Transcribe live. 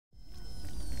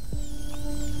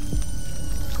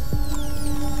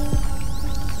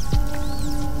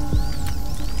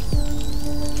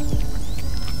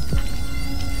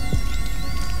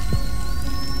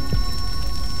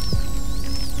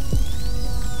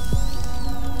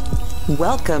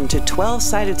Welcome to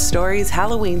 12-Sided Stories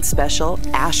Halloween special,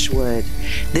 Ashwood.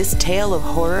 This tale of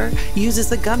horror uses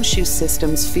the Gumshoe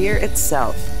system's fear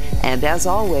itself, and as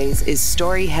always is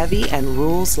story heavy and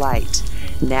rules light.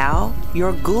 Now,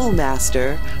 your ghoul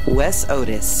master, Wes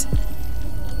Otis.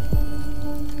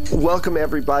 Welcome,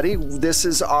 everybody. This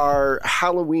is our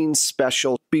Halloween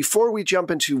special. Before we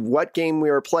jump into what game we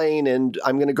are playing, and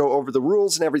I'm going to go over the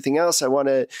rules and everything else, I want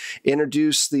to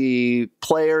introduce the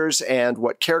players and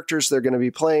what characters they're going to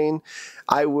be playing.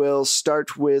 I will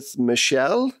start with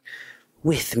Michelle.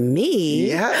 With me?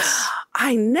 Yes.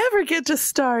 I never get to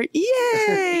start. Yay!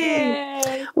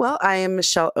 Yay! Well, I am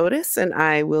Michelle Otis, and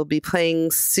I will be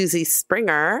playing Susie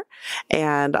Springer,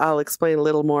 and I'll explain a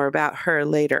little more about her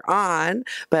later on,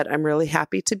 but I'm really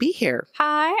happy to be here.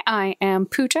 Hi, I am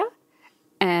Pooja,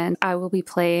 and I will be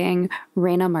playing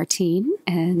Raina Martine,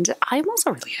 and I'm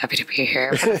also really happy to be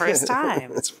here for the first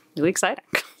time. It's really exciting.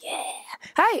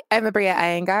 Hi, I'm Abria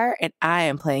Iyengar, and I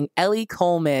am playing Ellie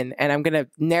Coleman, and I'm going to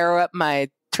narrow up my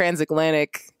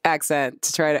transatlantic accent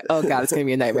to try to, oh God, it's going to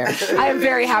be a nightmare. I am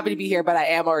very happy to be here, but I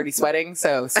am already sweating,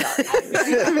 so sorry.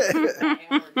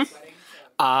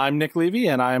 I'm Nick Levy,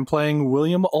 and I am playing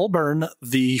William Olburn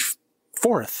the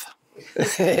fourth.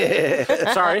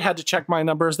 Sorry, had to check my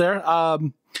numbers there.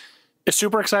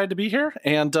 Super excited to be here,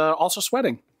 and also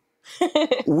sweating.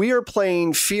 We are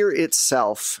playing Fear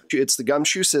itself. It's the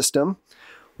Gumshoe system.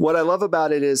 What I love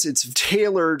about it is it's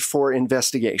tailored for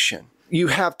investigation. You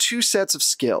have two sets of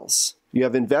skills. You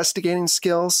have investigating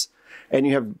skills and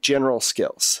you have general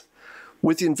skills.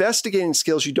 With the investigating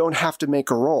skills, you don't have to make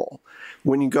a roll.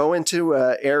 When you go into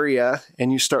an area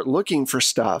and you start looking for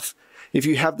stuff, if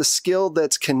you have the skill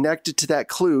that's connected to that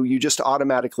clue, you just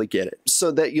automatically get it so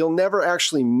that you'll never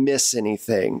actually miss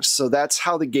anything. So that's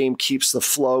how the game keeps the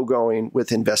flow going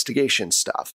with investigation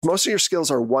stuff. Most of your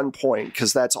skills are 1 point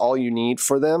because that's all you need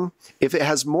for them. If it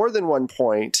has more than 1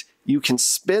 point, you can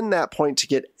spend that point to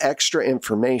get extra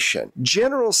information.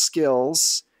 General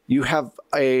skills, you have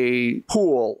a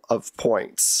pool of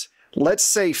points. Let's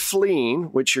say fleeing,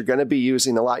 which you're going to be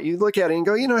using a lot. You look at it and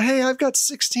go, hey, I've got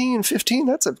 16, 15.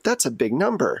 That's a big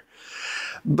number.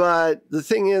 But the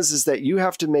thing is that you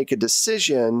have to make a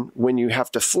decision when you have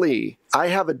to flee. I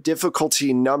have a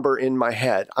difficulty number in my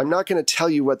head. I'm not going to tell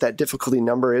you what that difficulty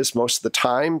number is most of the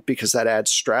time because that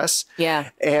adds stress.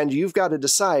 Yeah. And you've got to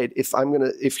decide if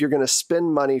you're going to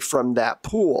spend money from that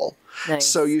pool. Nice.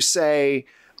 So you say,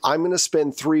 I'm going to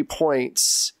spend 3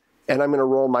 points and I'm going to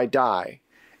roll my die.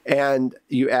 And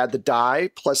you add the die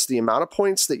plus the amount of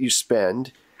points that you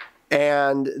spend.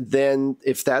 And then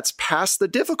if that's past the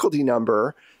difficulty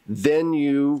number, then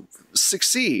you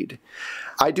succeed.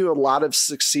 I do a lot of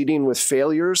succeeding with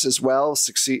failures as well.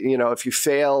 If you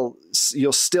fail,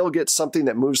 you'll still get something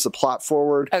that moves the plot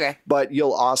forward. Okay. But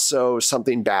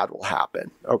something bad will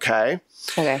happen. Okay.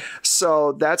 Okay.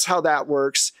 So that's how that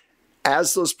works.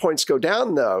 As those points go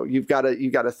down, though, you've got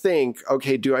to think,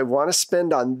 okay, do I want to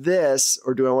spend on this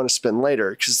or do I want to spend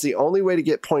later? Because the only way to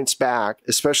get points back,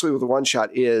 especially with a one-shot,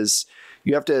 is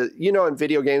you have to, in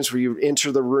video games where you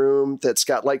enter the room that's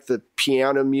got like the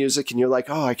piano music and you're like,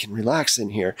 oh, I can relax in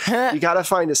here. You got to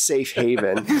find a safe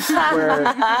haven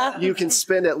where you can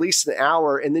spend at least an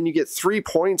hour and then you get 3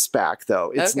 points back,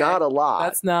 though. It's not a lot.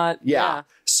 That's not, yeah.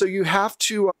 So you have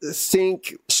to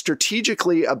think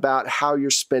strategically about how you're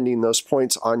spending those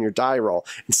points on your die roll.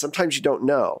 And sometimes you don't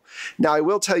know. Now, I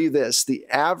will tell you this. The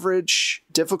average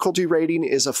difficulty rating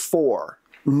is a 4.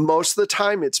 Most of the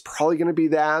time, it's probably going to be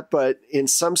that. But in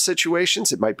some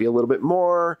situations, it might be a little bit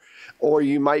more. Or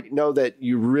you might know that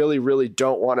you really, really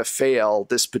don't want to fail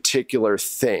this particular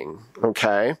thing.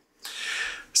 Okay?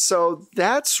 So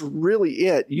that's really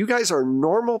it. You guys are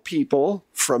normal people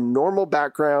from normal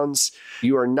backgrounds.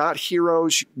 You are not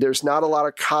heroes. There's not a lot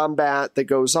of combat that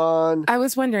goes on. I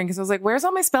was wondering because I was like, where's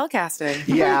all my spell casting?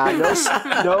 Yeah,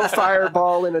 no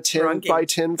fireball in a 10 by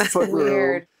 10 foot room.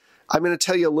 Weird. I'm going to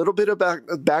tell you a little bit about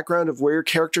the background of where your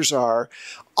characters are.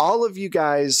 All of you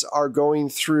guys are going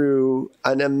through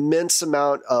an immense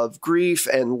amount of grief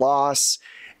and loss.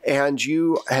 And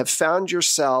you have found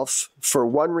yourself, for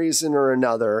one reason or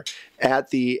another,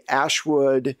 at the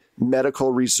Ashwood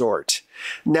Medical Resort.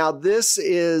 Now, this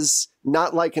is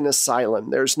not like an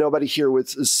asylum. There's nobody here with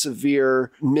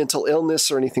severe mental illness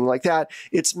or anything like that.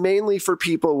 It's mainly for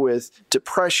people with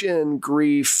depression,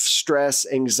 grief, stress,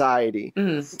 anxiety.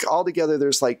 Altogether,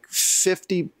 there's like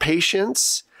 50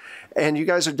 patients. And you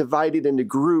guys are divided into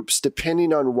groups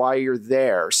depending on why you're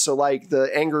there. So like the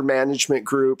anger management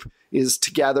group is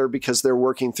together because they're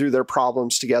working through their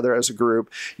problems together as a group.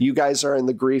 You guys are in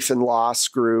the grief and loss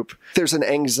group. There's an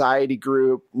anxiety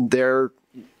group. They're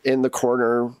in the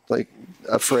corner, like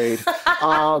afraid.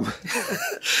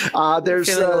 There's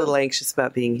Feeling a little anxious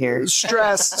about being here.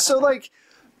 stress. So like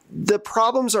the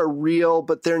problems are real,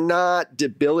 but they're not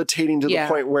debilitating to the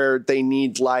point where they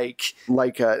need like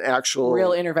an actual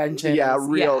real intervention.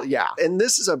 Yeah. And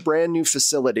this is a brand new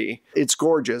facility. It's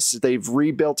gorgeous. They've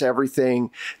rebuilt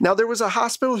everything. Now there was a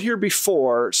hospital here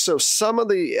before, so some of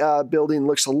the building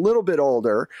looks a little bit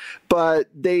older, but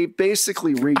they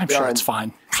basically redone. I'm sure it's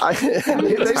fine.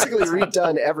 They basically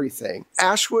redone everything.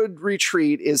 Ashwood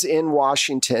Retreat is in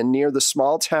Washington near the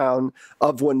small town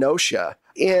of Wenosha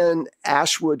in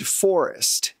Ashwood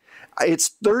Forest. It's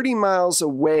 30 miles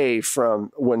away from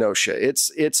Wenosha.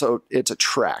 It's a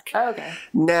trek. Oh, okay.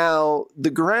 Now, the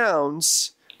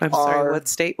grounds I'm sorry, what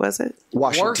state was it?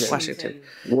 Washington. Wenosha, Washington.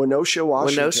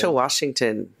 Wenosha,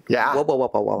 Washington. Yeah. Whoa, whoa, whoa,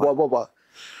 whoa, whoa. Whoa, whoa, whoa.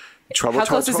 Trouble, How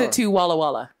close is it to Walla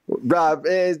Walla?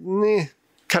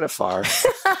 Kind of far.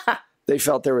 They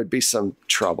felt there would be some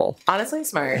trouble. Honestly,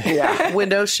 smart. Yeah.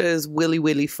 Wenosha is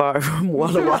willy far from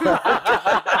Walla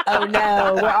Walla. Oh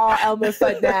no, we're all Elmer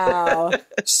Fudd now.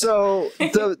 So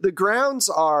the grounds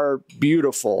are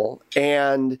beautiful,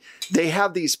 and they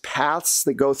have these paths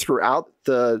that go throughout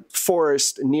the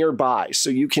forest nearby. So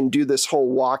you can do this whole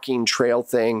walking trail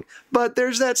thing. But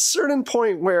there's that certain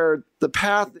point where the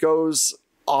path goes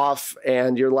off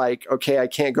and you're like, okay, I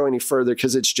can't go any further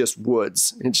because it's just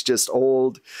woods. It's just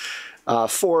old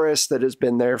forest that has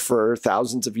been there for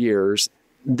thousands of years.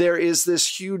 There is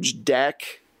this huge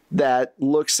deck that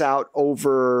looks out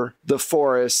over the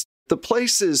forest. The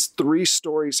place is 3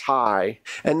 stories high,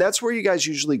 and that's where you guys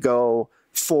usually go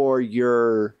for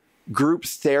your group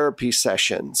therapy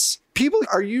sessions. People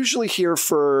are usually here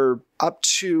for up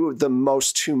to the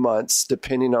most 2 months,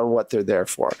 depending on what they're there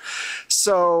for.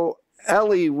 So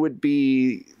Ellie would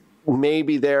be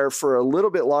maybe there for a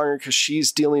little bit longer because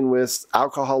she's dealing with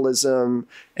alcoholism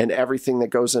and everything that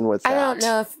goes in with that. I don't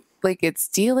know if like it's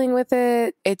dealing with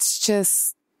it. It's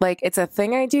just like it's a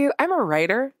thing I do. I'm a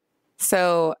writer,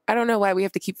 so I don't know why we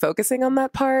have to keep focusing on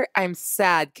that part. I'm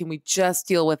sad. Can we just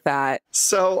deal with that?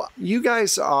 So you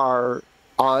guys are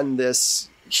on this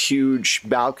huge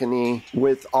balcony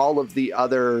with all of the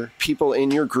other people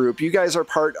in your group. You guys are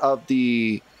part of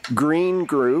the green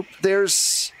group.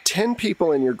 There's 10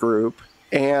 people in your group,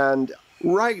 and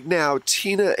right now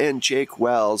Tina and Jake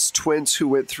Wells, twins who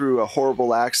went through a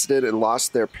horrible accident and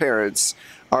lost their parents,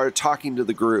 are talking to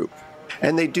the group.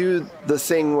 And they do the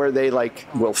thing where they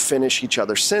will finish each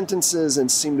other's sentences and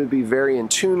seem to be very in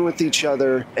tune with each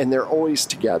other, and they're always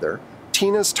together.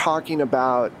 Tina's talking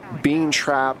about being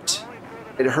trapped.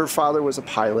 Her father was a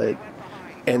pilot,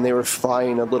 and they were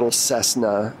flying a little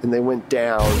Cessna, and they went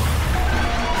down.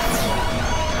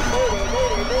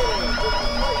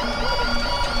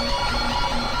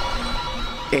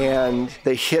 And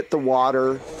they hit the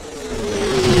water.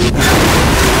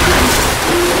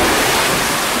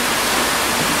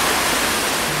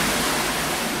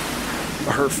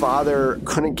 Her father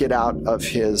couldn't get out of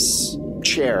his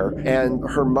chair, and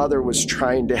her mother was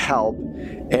trying to help,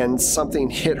 and something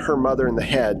hit her mother in the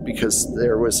head because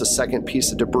there was a second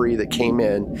piece of debris that came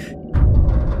in.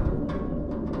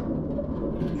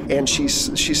 And she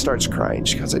starts crying.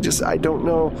 She goes, I don't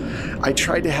know. I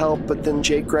tried to help, but then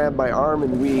Jake grabbed my arm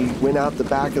and we went out the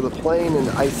back of the plane, and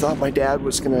I thought my dad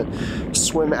was going to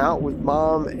swim out with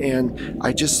Mom, and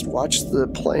I just watched the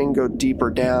plane go deeper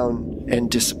down and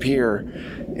disappear.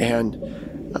 And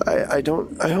I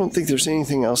don't think there's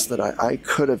anything else that I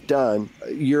could have done.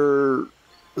 Your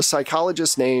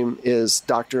psychologist's name is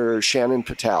Dr. Shannon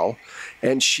Patel,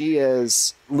 and she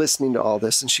is listening to all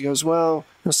this, and she goes, well,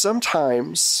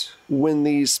 sometimes when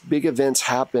these big events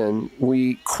happen,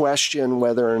 we question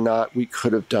whether or not we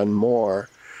could have done more.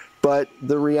 But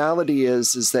the reality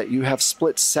is that you have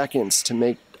split seconds to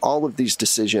make all of these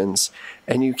decisions,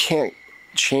 and you can't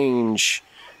change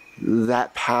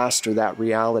that past or that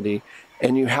reality.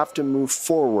 And you have to move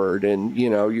forward, and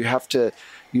you have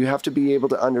to be able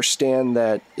to understand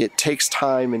that it takes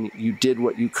time, and you did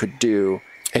what you could do.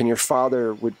 And your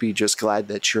father would be just glad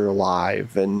that you're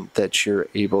alive and that you're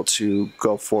able to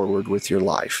go forward with your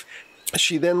life.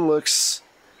 She then looks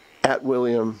at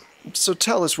William. So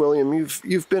tell us, William,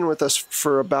 you've been with us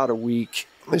for about a week.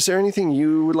 Is there anything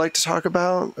you would like to talk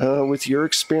about with your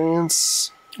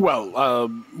experience? Well,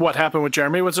 what happened with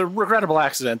Jeremy was a regrettable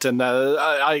accident, and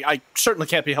I certainly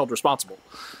can't be held responsible.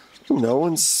 No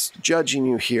one's judging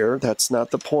you here. That's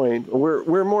not the point.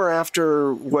 We're more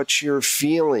after what you're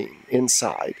feeling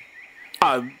inside.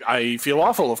 I feel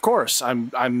awful, of course.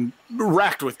 I'm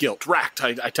racked with guilt. Racked,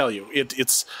 I tell you.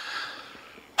 It's.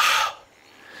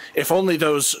 If only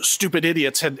those stupid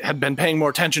idiots had been paying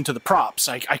more attention to the props.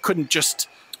 I couldn't just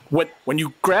when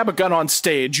you grab a gun on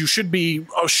stage, you should be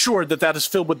assured that that is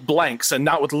filled with blanks and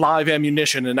not with live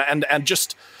ammunition. And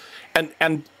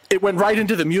it went right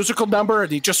into the musical number,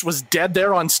 and he just was dead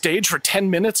there on stage for 10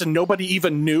 minutes, and nobody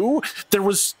even knew. There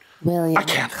was... William, I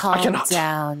cannot.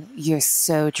 down. You're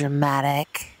so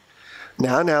dramatic.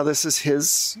 Now this is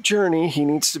his journey. He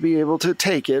needs to be able to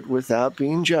take it without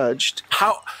being judged.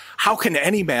 How can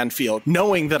any man feel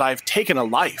knowing that I've taken a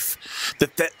life,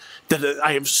 that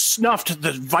I have snuffed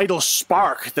the vital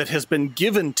spark that has been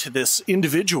given to this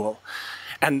individual,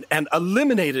 and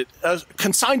eliminated,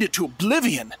 consigned it to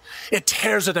oblivion? It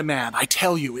tears at a man. I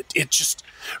tell you, it just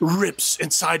rips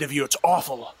inside of you. It's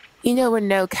awful. You know, we're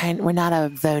not a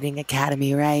voting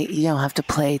academy, right? You don't have to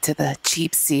play to the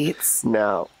cheap seats.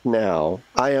 Now,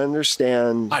 I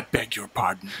understand. I beg your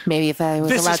pardon. Maybe if I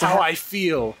was This allowed is to how I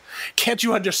feel. Can't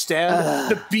you understand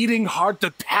the beating heart,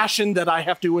 the passion that I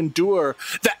have to endure,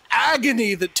 the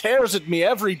agony that tears at me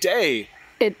every day?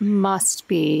 It must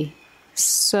be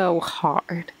so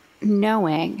hard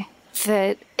knowing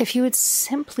that if you had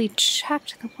simply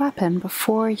checked the weapon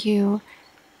before you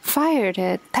fired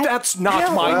it. That's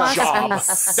not my job.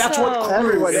 That's what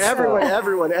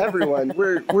everyone.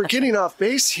 We're getting off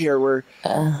base here.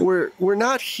 We're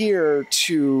not here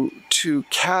to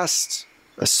cast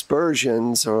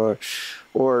aspersions or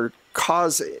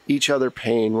cause each other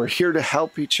pain. We're here to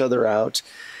help each other out.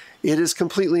 It is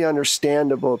completely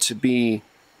understandable to be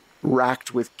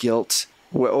racked with guilt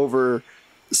over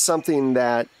something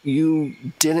that you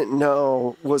didn't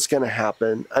know was going to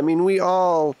happen. I mean, we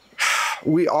all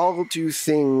do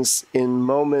things in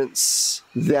moments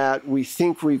that we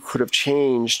think we could have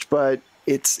changed, but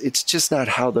it's just not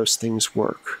how those things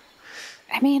work.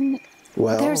 I mean,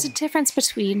 there's a difference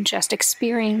between just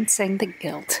experiencing the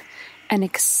guilt and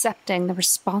accepting the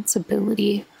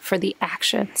responsibility for the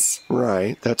actions.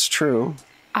 Right, that's true.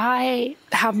 I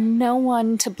have no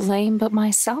one to blame but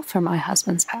myself for my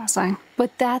husband's passing,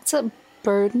 but that's a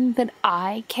burden that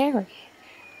I carry.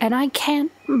 And I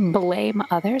can't blame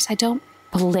others. I don't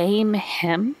blame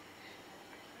him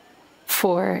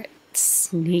for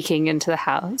sneaking into the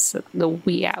house at the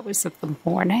wee hours of the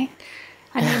morning.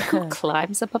 I mean, who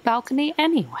climbs up a balcony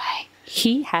anyway?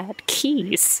 He had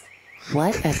keys.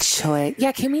 What a choice.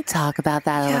 Yeah, can we talk about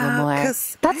that a little more?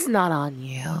 That's not on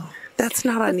you. That's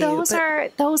not on you.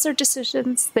 Those are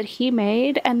decisions that he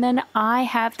made, and then I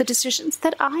have the decisions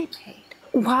that I made.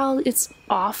 While it's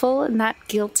awful and that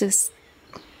guilt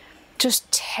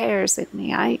just tears at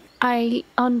me, I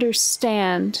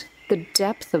understand the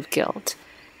depth of guilt,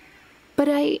 but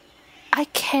I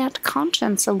can't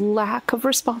conscience a lack of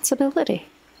responsibility.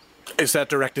 Is that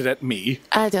directed at me?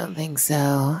 I don't think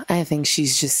so. I think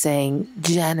she's just saying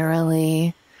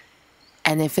generally,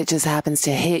 and if it just happens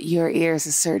to hit your ears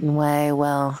a certain way,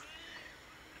 well,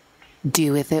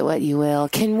 do with it what you will.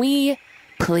 Can we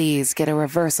please get a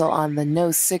reversal on the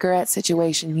no cigarette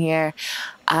situation here?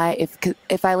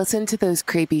 If I listen to those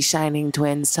creepy shining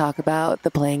twins talk about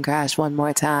the plane crash one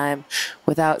more time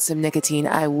without some nicotine,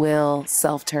 I will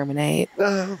self-terminate.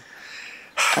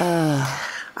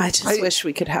 I just wish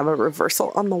we could have a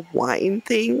reversal on the wine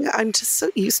thing. I'm just so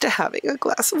used to having a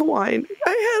glass of wine. I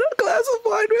had a glass of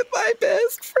wine with my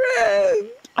best friend.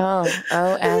 Oh,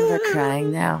 and we're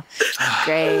crying now.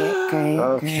 Great.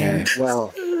 Okay,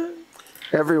 well,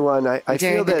 everyone, I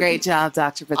feel that... a great job,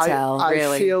 Dr. Patel.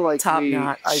 Really, feel like top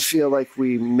notch. I feel like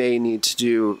we may need to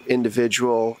do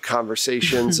individual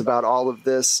conversations about all of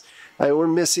this. We're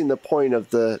missing the point of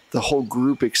the whole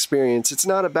group experience. It's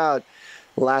not about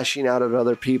lashing out at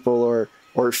other people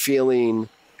or feeling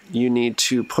you need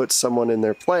to put someone in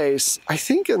their place. I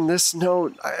think on this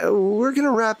note, we're going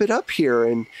to wrap it up here.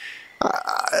 And,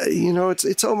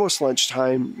 it's almost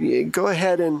lunchtime. Go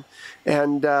ahead and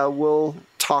we'll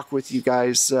talk with you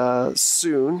guys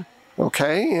soon.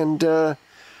 Okay. And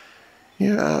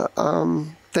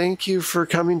thank you for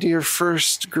coming to your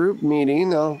first group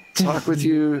meeting. I'll talk with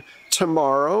you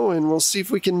tomorrow, and we'll see if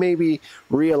we can maybe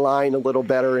realign a little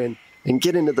better and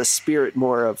get into the spirit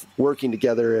more of working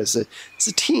together as a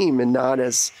team and not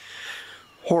as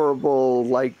horrible,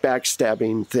 like,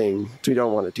 backstabbing thing. We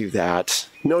don't want to do that.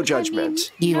 No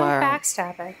judgment. No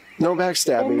backstabbing. No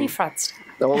backstabbing. Only front stabbing.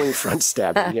 Only front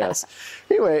stabbing, yes.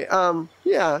 Anyway,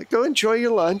 go enjoy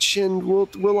your lunch, and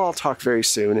we'll all talk very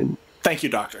soon. And thank you,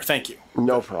 Doctor. Thank you.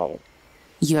 No problem.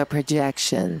 Your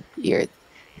projection,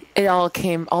 all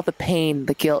the pain,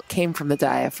 the guilt came from the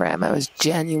diaphragm. I was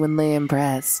genuinely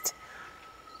impressed.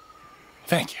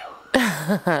 Thank you.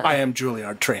 I am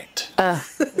Juilliard trained.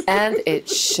 And it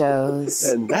shows.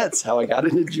 And that's how I got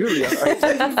into Juilliard.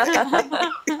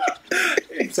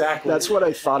 Exactly. That's what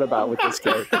I thought about with this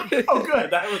character. Oh,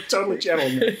 good. That was totally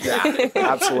gentleman. Yeah,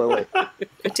 absolutely.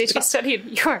 Did you study in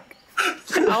New York?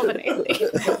 Albany.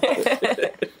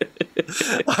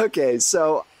 Okay,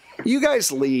 so you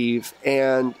guys leave,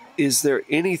 and is there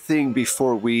anything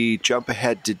before we jump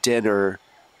ahead to dinner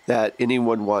that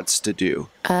anyone wants to do?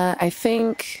 I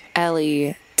think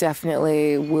Ellie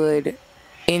definitely would,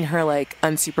 in her like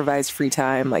unsupervised free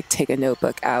time, like take a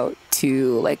notebook out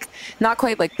to like not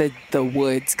quite like the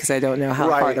woods, because I don't know how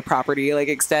far Right. the property like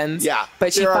extends. Yeah,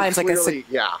 but she there are finds like clearly-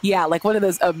 yeah, like one of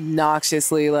those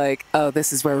obnoxiously like, oh,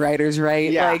 this is where writers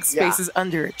write, Yeah, like spaces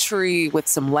under a tree with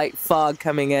some light fog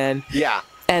coming in. Yeah.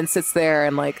 And sits there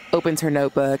and like opens her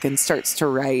notebook and starts to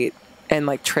write and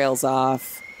like trails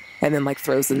off and then like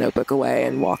throws the notebook away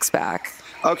and walks back.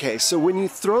 Okay, so when you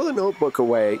throw the notebook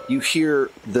away, you hear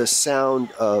the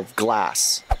sound of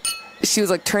glass. She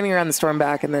was like turning around the storm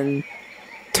back and then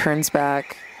turns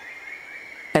back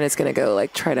and it's going to go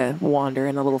like try to wander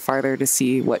in a little farther to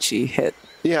see what she hit.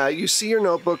 Yeah, you see your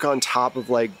notebook on top of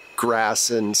like grass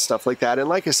and stuff like that. And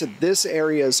like I said, this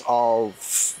area is all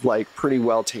like pretty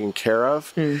well taken care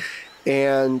of.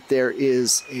 And there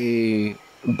is a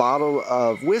bottle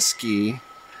of whiskey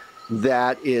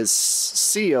that is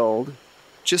sealed,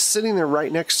 just sitting there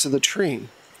right next to the tree.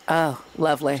 Oh,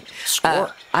 lovely.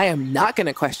 Score. I am not going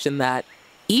to question that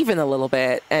even a little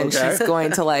bit. And Okay. she's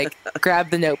going to like grab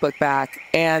the notebook back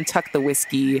and tuck the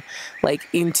whiskey like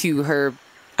into her,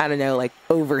 I don't know, like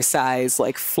oversized,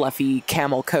 like fluffy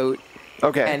camel coat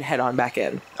Okay. and head on back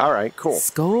in. All right, cool.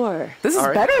 Score. This is All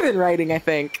right. better than writing, I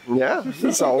think. Yeah,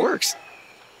 this all works.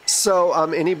 So,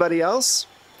 anybody else?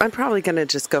 I'm probably going to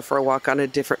just go for a walk on a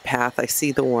different path. I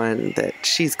see the one that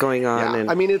she's going on. Yeah,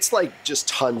 And I mean, it's like just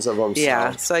tons of them.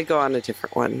 yeah, So. so I go on a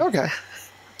different one. Okay.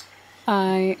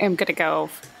 I am going to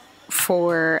go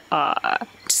for,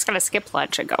 just going to skip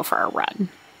lunch and go for a run.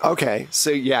 Okay. So,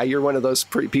 yeah, you're one of those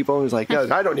people who's like, no,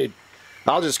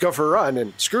 I'll just go for a run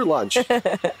and screw lunch.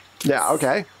 Yeah,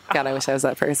 okay. God, I wish I was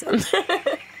that person.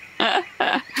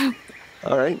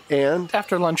 All right. And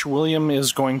After lunch, William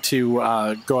is going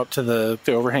to go up to the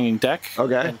overhanging deck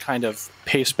Okay. and kind of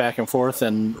pace back and forth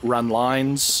and run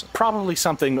lines. Probably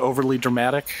something overly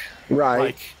dramatic. Right.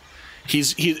 Like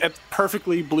he's at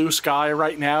perfectly blue sky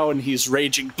right now, and he's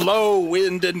raging, blow,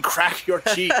 wind, and crack your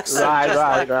cheeks.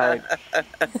 right.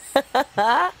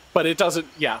 But it doesn't,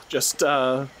 just,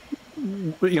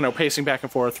 pacing back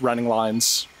and forth, running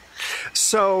lines.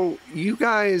 So you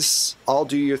guys all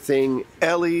do your thing.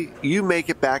 Ellie, you make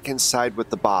it back inside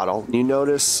with the bottle. You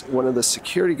notice one of the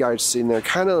security guards sitting there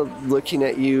kind of looking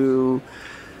at you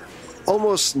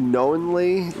almost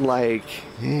knowingly, like,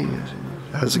 hey,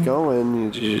 how's it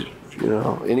going?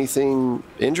 Anything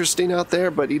interesting out there?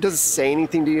 But he doesn't say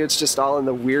anything to you. It's just all in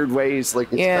the weird ways. Like,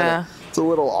 it's a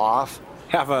little off.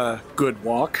 Have a good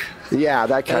walk. Yeah,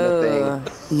 that kind of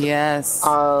thing. Yes.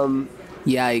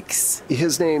 Yikes.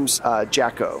 His name's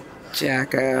Jacko.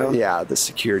 Jacko. Yeah, the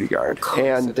security guard.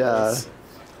 And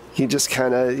he just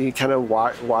kind of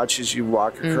watches you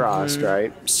walk across,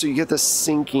 right? So you get this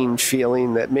sinking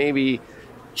feeling that maybe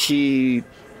he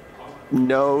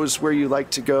knows where you like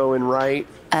to go and write,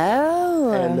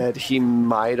 Oh. and that he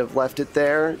might have left it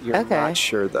there. You're Okay. not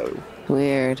sure, though.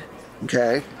 Weird.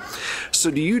 Okay. So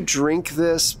do you drink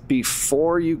this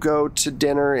before you go to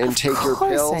dinner and take your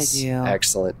course pills? I do.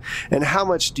 Excellent. And how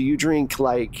much do you drink,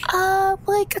 like...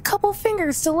 Like a couple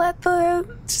fingers to let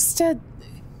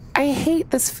I hate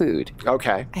this food.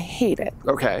 Okay. I hate it.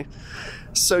 Okay.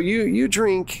 So you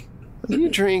drink,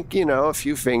 a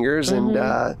few fingers and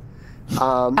Out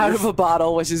of a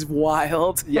bottle, which is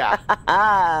wild. yeah.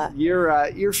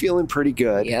 You're feeling pretty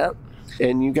good. Yep.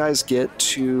 And you guys get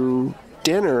to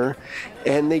dinner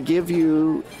and they give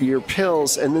you your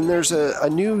pills, and then there's a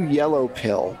new yellow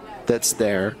pill that's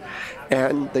there.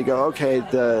 And they go, okay,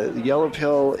 the yellow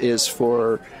pill is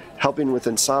for helping with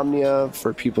insomnia,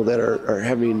 for people that are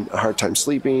having a hard time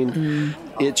sleeping.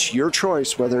 It's your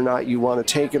choice whether or not you want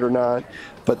to take it or not,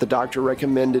 but the doctor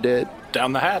recommended it.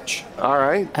 Down the hatch. All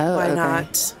right. Oh, Why okay.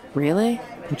 not? Really?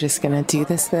 We're just gonna do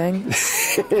this thing?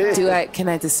 Can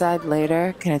I decide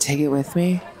later? Can I take it with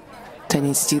me? Do I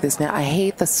need to do this now? I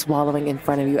hate the swallowing in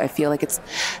front of you. I feel like it's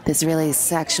this really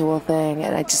sexual thing,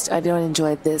 and I don't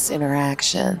enjoy this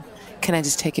interaction. Can I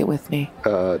just take it with me?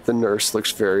 The nurse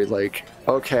looks very like,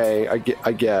 okay,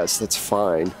 I guess that's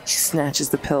fine. She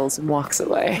snatches the pills and walks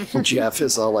away. Jeff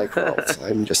is all like, well,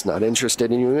 I'm just not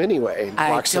interested in you anyway. And I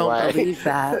walks don't away. believe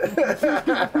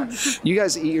that. You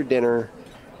guys eat your dinner,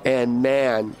 and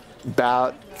man,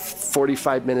 about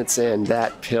 45 minutes in,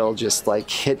 that pill just like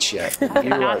hits you. You are,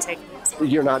 Not taking this.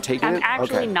 You're not taking I'm it?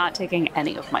 actually Okay. not taking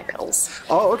any of my pills.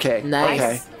 Oh, okay. Nice.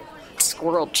 Okay.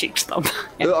 Squirrel cheeked them.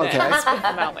 And Okay. then spit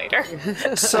them out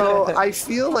later. So I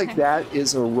feel like that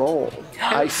is a roll.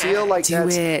 I feel like Do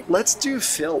that's. it. Let's do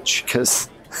Filch because,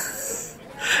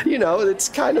 it's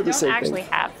kind of the I don't same actually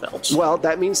thing. have Filch. Well,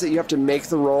 that means that you have to make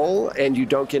the roll and you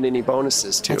don't get any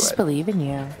bonuses to I just it. believe in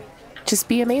you. Just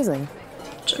be amazing.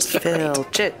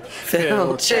 Filch it.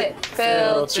 Filch it.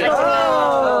 Filch it.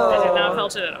 I did not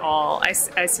filch it at all. I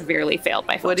severely failed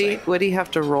by filching. What do you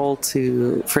have to roll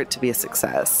for it to be a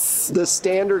success? The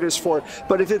standard is 4,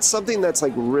 but if it's something that's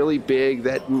like really big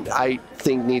that I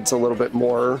think needs a little bit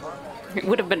more, It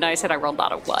would have been nice had I rolled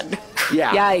out a 1.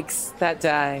 yeah. Yikes, that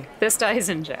die. This die is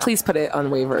in jail. Please put it on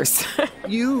waivers.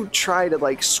 You try to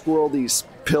like swirl these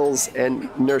pills, and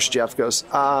Nurse Jeff goes,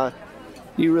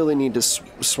 you really need to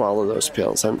swallow those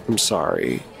pills. I'm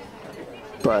sorry,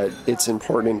 but it's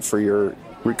important for your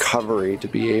recovery to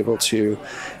be able to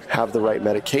have the right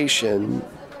medication,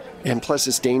 and plus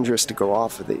it's dangerous to go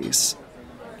off of these.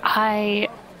 I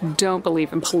don't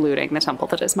believe in polluting the temple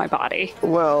that is my body.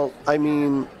 Well, I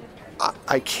mean,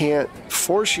 I can't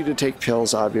force you to take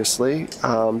pills, obviously,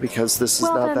 because this is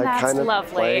Well, not then that that's kind of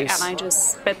lovely, place. and I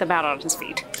just spit them out on his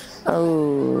feet.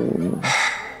 Oh,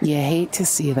 you hate to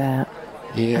see that.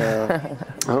 Yeah.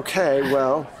 Okay,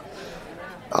 well,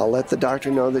 I'll let the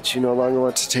doctor know that you no longer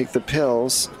want to take the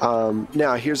pills.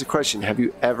 Now, here's a question. Have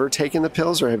you ever taken the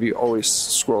pills, or have you always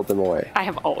squirreled them away? I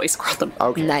have always squirreled them.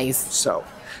 Okay. Nice. So,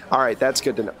 all right, that's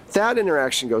good to know. That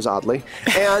interaction goes oddly.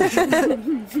 And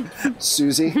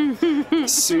Susie,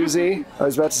 I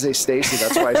was about to say Stacy,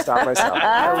 that's why I stopped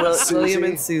myself. William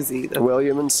and Susie.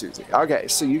 William and Susie. Okay,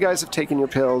 so you guys have taken your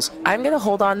pills. I'm going to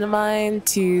hold on to mine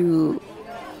to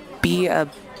be a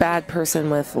bad person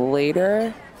with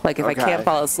later. Like if I Okay. can't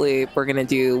fall asleep, we're going to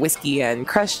do whiskey and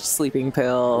crushed sleeping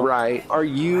pill. Right. Are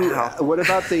you, what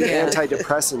about the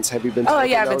antidepressants? Have you been taking Oh,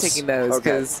 yeah, I've been those? taking those Okay.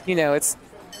 because, it's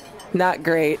not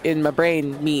great in my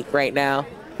brain meat right now.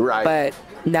 Right. But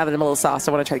now that I'm a little sauced,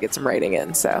 I want to try to get some writing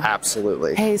in. So,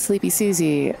 Absolutely. hey, Sleepy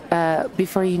Susie,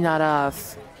 before you nod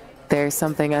off, there's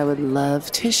something I would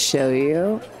love to show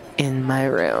you in my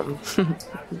room.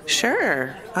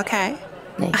 Sure. Okay.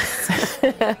 Nice.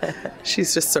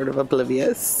 She's just sort of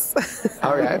oblivious.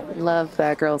 All right. Love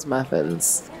that girl's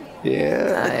muffins.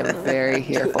 Yeah. I'm very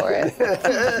here for it.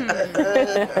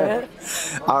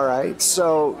 All right.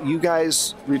 So you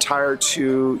guys retire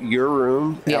to your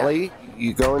room. Yeah. Ellie,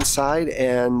 you go inside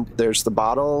and there's the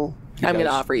bottle. You I'm going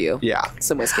to guys- offer you Yeah.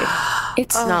 some whiskey.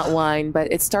 It's not wine,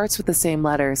 but it starts with the same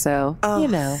letter, so,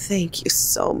 Thank you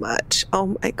so much.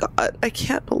 Oh my God. I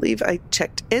can't believe I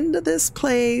checked into this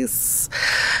place.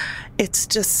 It's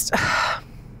just,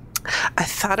 I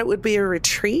thought it would be a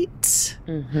retreat.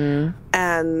 Mm-hmm.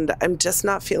 And I'm just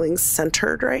not feeling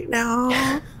centered right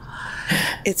now.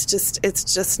 It's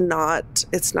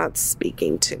not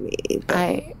speaking to me.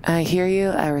 But I hear you.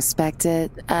 I respect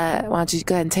it. Why don't you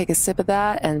go ahead and take a sip of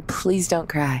that, and please don't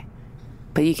cry.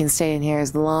 But you can stay in here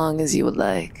as long as you would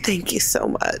like. thank you so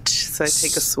much. So I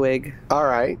take a swig. All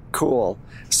right. Cool.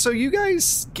 So you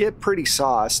guys get pretty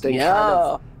sauced and kind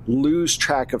of lose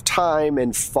track of time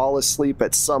and fall asleep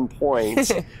at some point.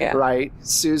 Yeah. Right?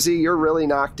 Susie, you're really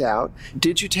knocked out.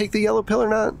 Did you take the yellow pill or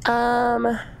not?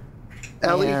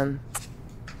 Ellie? Man,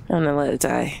 I'm gonna let it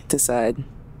die. Decide.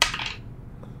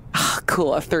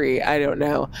 Cool, a 3. I don't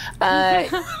know.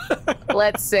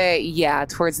 Let's say,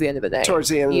 towards the end of the night. Towards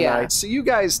the end of the night. So you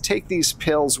guys take these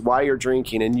pills while you're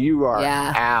drinking and you are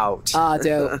out. Oh,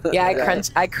 dope. Yeah,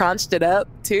 I crunched it up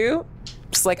too.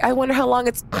 Just like, I wonder how long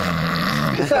it's.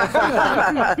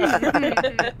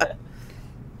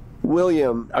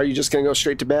 William, are you just going to go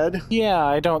straight to bed? Yeah,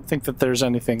 I don't think that there's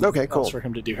anything Okay, cool. else for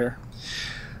him to do here.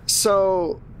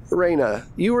 So, Raina,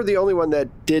 you were the only one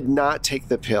that did not take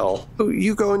the pill.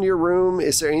 You go into your room.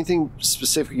 Is there anything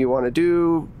specific you want to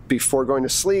do before going to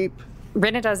sleep?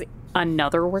 Rinna does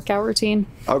another workout routine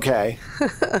Okay.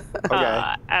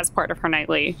 Okay. as part of her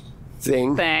nightly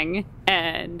Thing.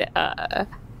 and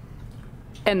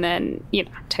then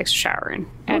takes a shower and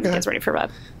Okay. gets ready for bed.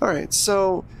 All right.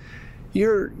 So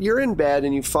you're in bed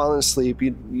and you've fallen asleep.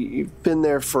 You've been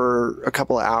there for a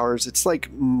couple of hours. It's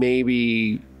like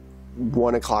maybe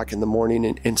 1 o'clock in the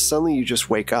morning, and suddenly you just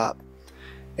wake up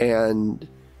and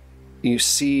you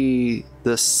see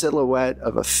the silhouette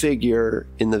of a figure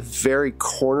in the very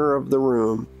corner of the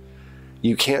room.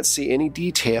 You can't see any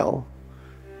detail,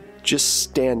 just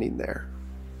standing there.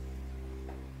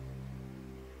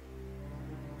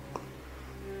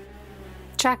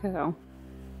 Jacko,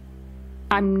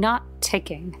 I'm not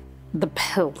taking the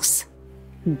pills.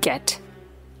 Get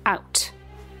out.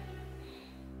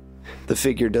 The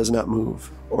figure does not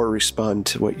move or respond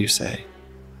to what you say.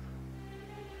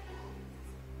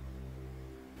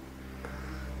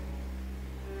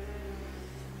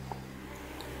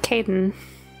 Caden,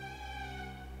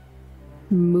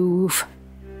 move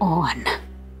on.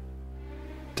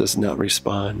 Does not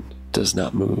respond, does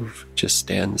not move, just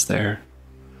stands there.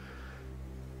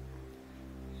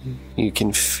 You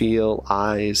can feel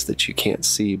eyes that you can't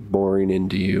see boring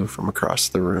into you from across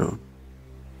the room.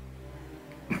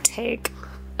 Take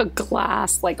a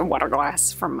glass, like a water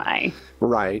glass, from my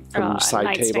Right, from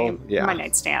side table. Yeah. my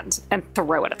nightstand, and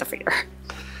throw it at the figure.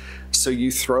 So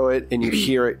you throw it and you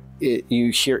hear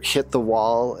it hit the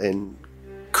wall and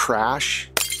crash,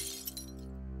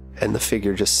 and the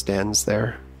figure just stands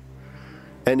there.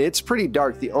 And it's pretty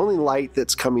dark. The only light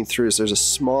that's coming through is there's a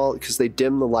small, because they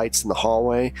dim the lights in the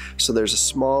hallway, so there's a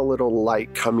small little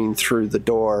light coming through the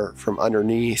door from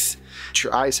underneath.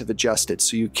 Your eyes have adjusted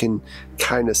so you can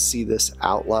kind of see this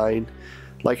outline.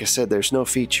 Like I said, there's no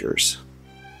features.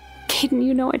 Caden,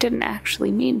 you know I didn't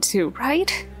actually mean to,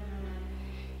 right?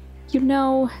 You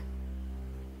know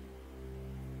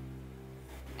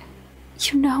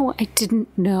I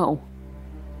didn't know.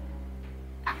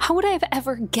 How would I have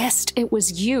ever guessed it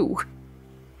was you?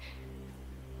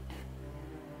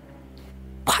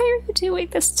 Why are you doing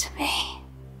this to me?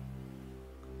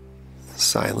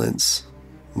 Silence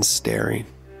and staring.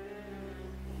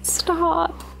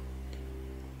 Stop.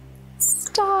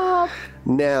 Stop.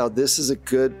 Now, this is a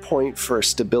good point for a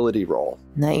stability roll.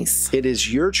 Nice. It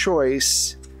is your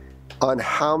choice on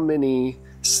how many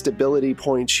stability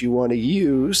points you want to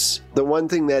use. The one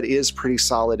thing that is pretty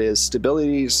solid is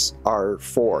stabilities are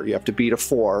 4. You have to beat a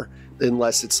 4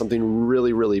 unless it's something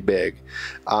really, really big.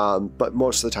 But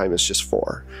most of the time it's just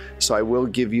 4. So I will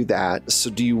give you that.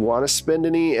 So do you want to spend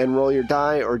any and roll your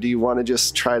die, or do you want to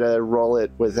just try to roll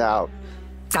it without?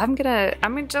 I'm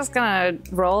just gonna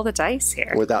roll the dice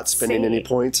here. Without spending any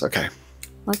points? Okay.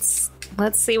 Let's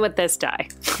see what this die.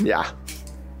 Yeah.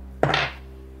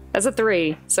 That's a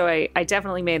 3, so I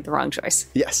definitely made the wrong choice.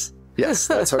 Yes,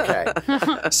 that's okay.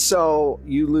 So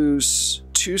you lose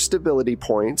 2 stability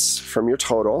points from your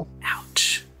total.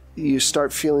 Ouch. You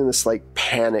start feeling this like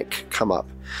panic come up.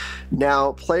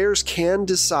 Now, players can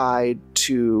decide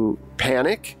to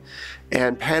panic,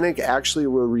 and panic actually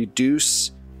will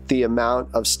reduce the amount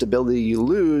of stability you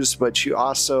lose, but you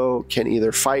also can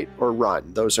either fight or run.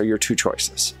 Those are your 2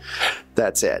 choices.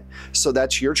 That's it. So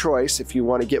that's your choice. If you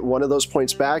want to get one of those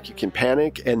points back, you can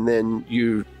panic, and then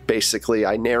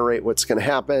I narrate what's going to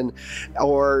happen,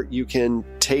 or you can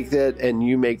take it and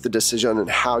you make the decision on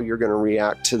how you're going to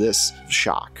react to this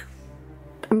shock.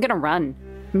 I'm going to run.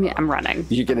 I'm running.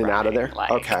 You getting out of there?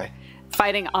 Okay.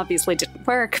 Fighting obviously didn't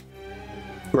work.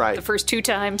 Right. The first 2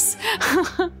 times.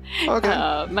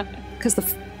 Okay.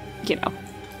 Because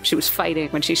she was fighting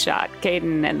when she shot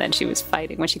Caden, and then she was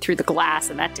fighting when she threw the glass,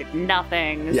 and that did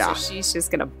nothing. Yeah. So she's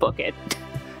just gonna book it.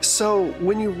 So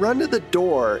when you run to the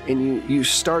door and you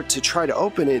start to try to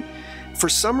open it, for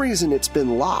some reason it's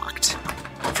been locked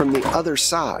from the other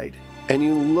side, and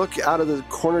you look out of the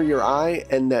corner of your eye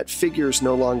and that figure's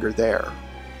no longer there.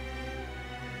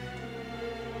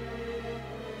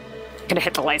 Gonna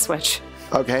hit the light switch.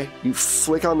 Okay, you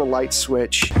flick on the light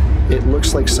switch. It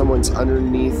looks like someone's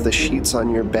underneath the sheets on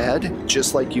your bed,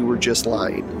 just like you were just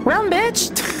lying. Run,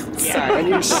 bitch! Sorry. And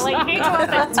you're Hang on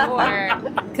that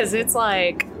door, because it's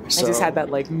like. I just had that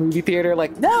movie theater,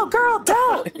 no, girl,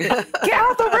 don't get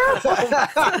out the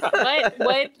room.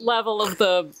 What level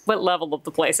of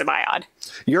the place am I on?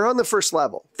 You're on the first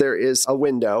level. There is a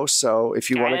window, so if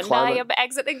you want to climb, I am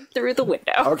exiting through the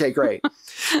window. Okay, great.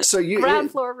 So you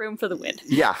ground floor room for the wind.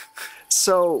 Yeah.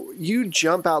 So you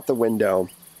jump out the window,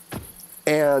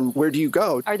 and where do you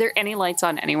go? Are there any lights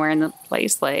on anywhere in the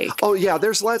place? Oh yeah,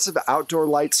 there's lots of outdoor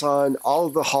lights on. All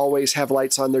of the hallways have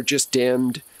lights on. They're just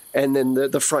dimmed. And then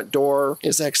the front door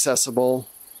is accessible.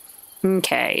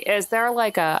 Okay. Is there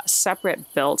a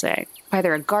separate building?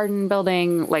 Either a garden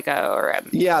building,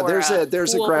 there's a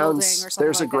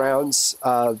grounds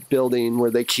building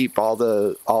where they keep all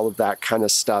of that kind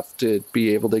of stuff to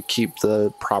be able to keep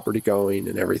the property going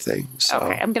and everything. So.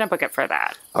 Okay, I'm gonna book it for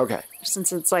that. Okay.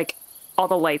 Since it's all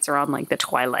the lights are on the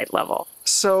twilight level.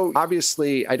 So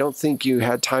obviously, I don't think you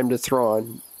had time to throw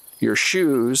on your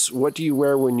shoes. What do you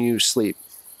wear when you sleep?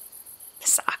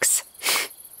 Socks.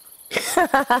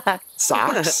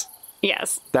 Socks?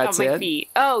 Yes. That's on my it? feet.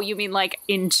 Oh, you mean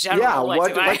in general? Yeah,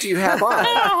 what do you have on?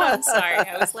 Oh, I'm sorry.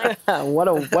 I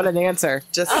was what an anscer.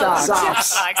 Just socks. Just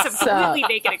socks. I'm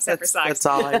completely naked except for socks. That's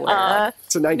all I wear.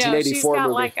 It's a 1984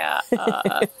 movie.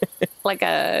 No, she's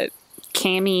got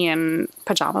cami and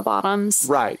pajama bottoms.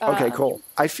 Right. Okay, cool.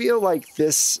 I feel like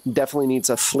this definitely needs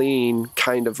a fleeing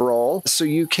kind of roll. So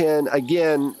you can,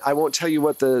 again, I won't tell you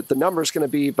what the number is going to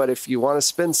be, but if you want to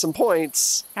spend some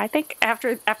points. I think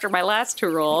after my last 2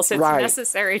 rolls, it's Right.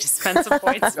 necessary to spend some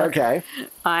points. Okay.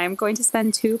 I'm going to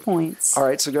spend 2 points. All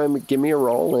right, so go ahead and give me a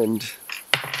roll and...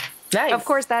 Nice. Of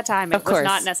course, that time it was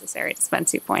not necessary to spend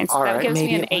 2 points. All That right. gives me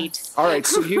Maybe an 8. All right,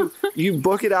 so you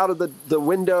book it out of the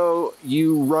window,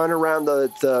 you run around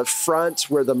the front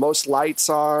where the most lights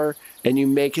are, and you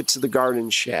make it to the garden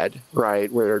shed,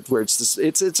 right, where it's this,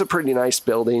 it's a pretty nice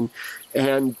building,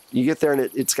 and you get there and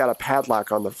it's got a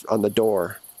padlock on the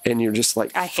door, and you're just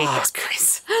like, I hate this fuck.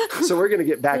 place. So we're gonna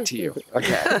get back to you.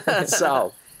 Okay,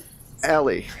 so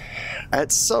Ellie,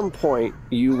 at some point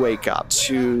you wake up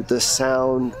to the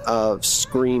sound of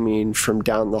screaming from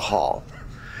down the hall.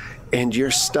 And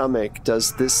your stomach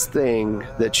does this thing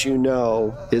that you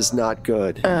know is not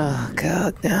good. Oh,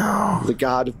 God, no. The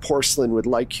god of porcelain would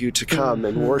like you to come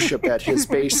and worship at his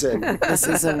basin. This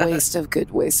is a waste of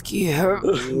good whiskey. Yep.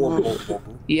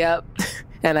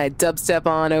 And I dubstep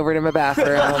on over to my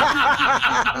bathroom.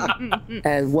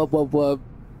 And whoop, whoop, whoop.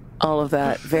 All of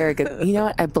that. Very good. You know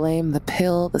what? I blame the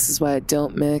pill. This is why I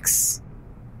don't mix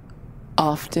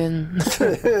often.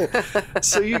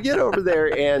 So you get over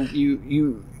there and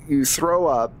you throw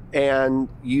up and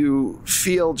you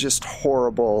feel just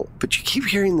horrible, but you keep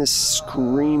hearing this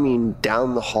screaming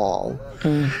down the hall.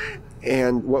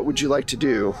 And what would you like to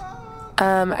do?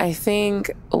 I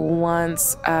think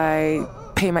once I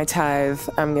pay my tithe,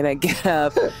 I'm going to get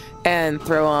up and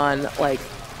throw on, like,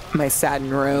 my satin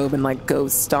robe and, like, go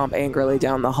stomp angrily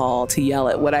down the hall to yell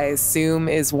at what I assume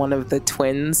is one of the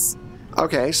twins.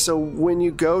 Okay, so when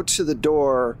you go to the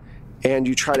door and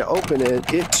you try to open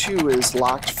it, it too is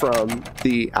locked from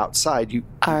the outside. You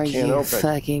Are can't you open.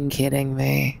 fucking kidding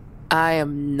me? I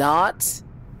am not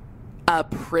a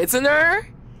prisoner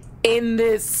in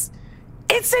this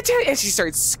institute. And she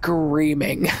starts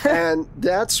screaming. And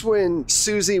that's when,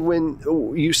 Susie, when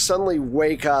you suddenly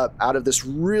wake up out of this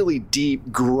really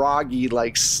deep, groggy,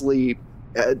 like sleep,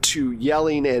 to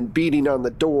yelling and beating on the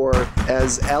door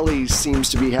as Ellie seems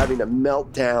to be having a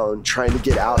meltdown trying to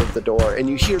get out of the door. And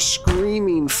you hear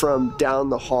screaming from down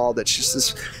the hall that's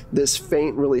just this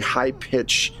faint, really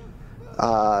high-pitched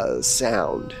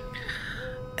sound.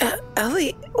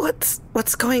 Ellie,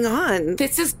 what's going on?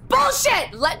 This is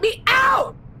bullshit! Let me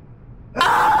out!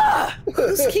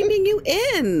 Who's keeping you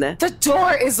in? The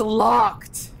door is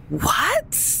locked.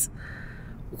 What?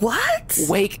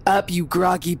 Wake up, you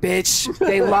groggy bitch.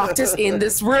 They locked us in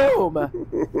this room.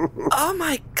 Oh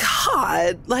my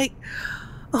god. Like,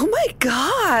 oh my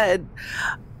god.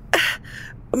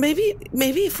 Maybe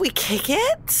if we kick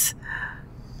it?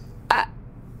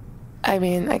 I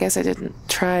mean, I guess I didn't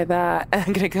try that. I'm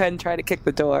going to go ahead and try to kick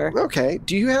the door. Okay.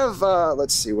 Do you have,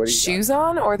 let's see, what do you Shoes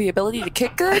on or the ability to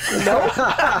kick good? Nope.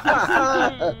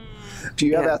 got? Do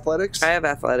you have athletics? I have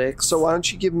athletics. So why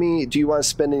don't you give me, do you want to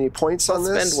spend any points on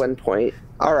this? Spend 1 point.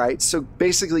 All right. So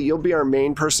basically you'll be our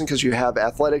main person because you have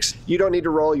athletics. You don't need to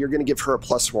roll. You're going to give her a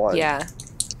 +1. Yeah.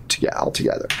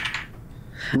 Altogether.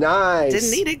 Nice.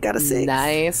 Didn't need it, got a 6.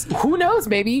 Nice. Who knows?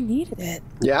 Maybe you needed it.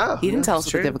 Yeah. He didn't tell us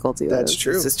what true. the difficulty was. That's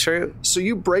true. This is true. So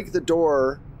you break the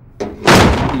door.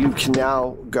 You can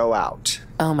now go out.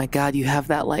 Oh my God, you have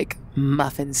that, like,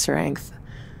 muffin strength.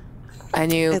 I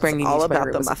knew It's bringing all you to my about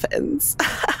room the was- muffins.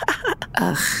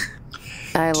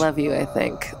 I love you, I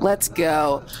think. Let's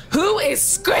go. Who is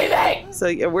screaming? So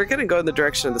yeah, we're gonna go in the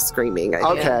direction of the screaming, I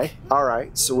think. Okay. All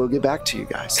right. So we'll get back to you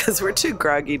guys. Because we're too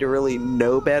groggy to really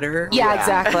know better. Yeah,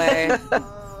 exactly.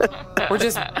 We're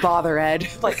just bothered.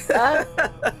 Like,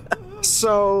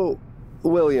 So,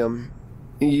 William,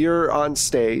 you're on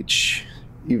stage.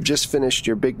 You've just finished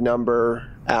your big number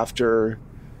after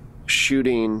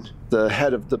shooting the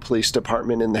head of the police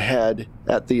department in the head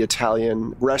at the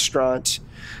Italian restaurant,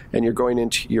 and you're going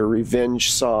into your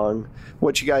revenge song.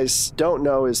 What you guys don't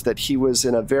know is that he was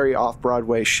in a very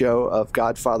off-Broadway show of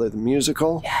Godfather the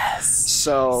Musical. yes.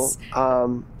 So,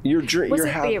 you're Was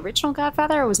it the original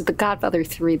Godfather or was it the Godfather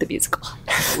 3, the musical?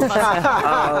 Oh,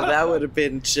 that would have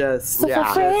been just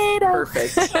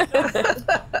perfect.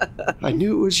 I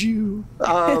knew it was you.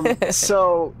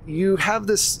 So you have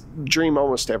this dream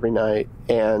almost every night,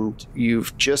 and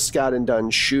you've just gotten done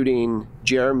shooting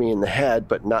Jeremy in the head,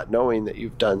 but not knowing that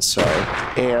you've done so.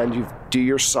 And you do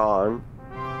your song.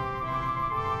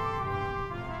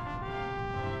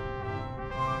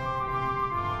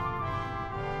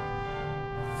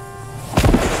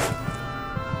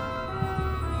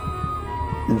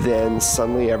 Then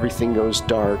suddenly everything goes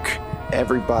dark.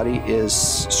 Everybody is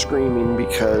screaming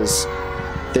because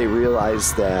they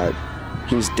realize that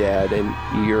he's dead, and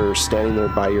you're standing there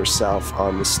by yourself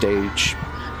on the stage,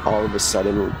 all of a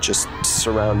sudden just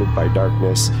surrounded by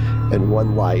darkness and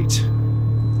one light.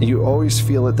 You always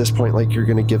feel at this point like you're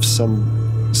going to give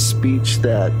some speech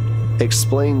that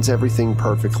explains everything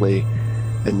perfectly,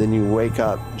 and then you wake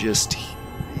up just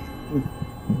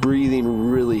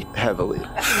breathing really heavily.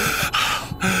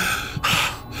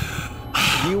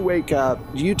 You wake up,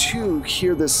 you too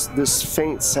hear this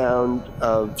faint sound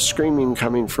of screaming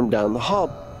coming from down the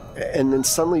hall, and then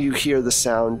suddenly you hear the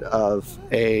sound of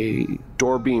a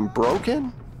door being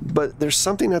broken, but there's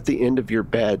something at the end of your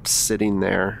bed sitting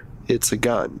there. It's a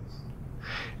gun,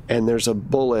 and there's a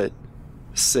bullet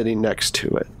sitting next to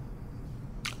it.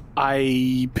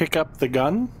 I pick up the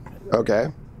gun. Okay.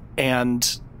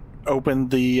 And open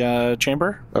the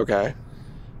chamber. Okay.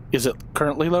 Is it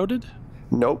currently loaded?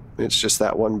 Nope, it's just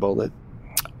that one bullet.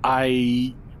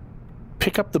 I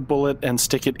pick up the bullet and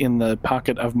stick it in the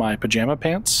pocket of my pajama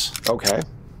pants. Okay.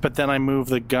 But then I move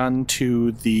the gun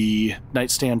to the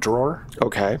nightstand drawer.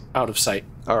 Okay. Out of sight.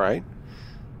 All right.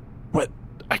 What?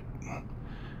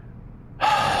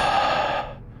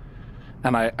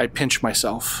 And I pinch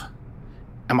myself.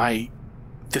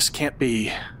 This can't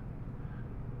be...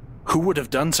 Who would have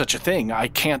done such a thing? I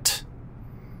can't...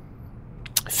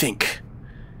 Think,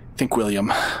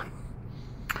 William.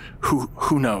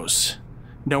 Who knows?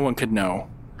 No one could know.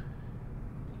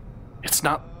 It's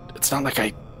not like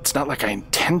I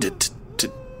intended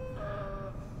to.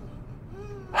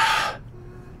 I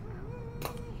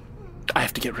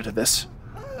have to get rid of this.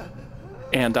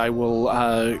 And I will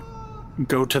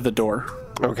go to the door.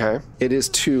 Okay. It is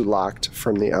too locked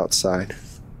from the outside.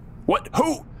 What?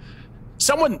 Who?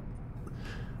 Someone.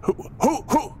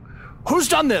 Who's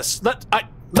done this?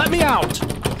 Let me out.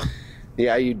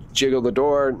 Yeah, you jiggle the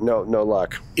door. No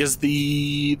luck. Is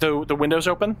the windows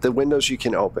open? The windows you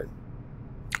can open.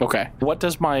 Okay. What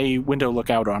does my window look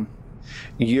out on?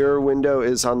 Your window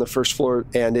is on the first floor,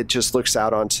 and it just looks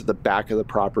out onto the back of the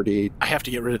property. I have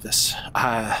to get rid of this.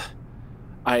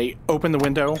 I open the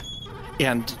window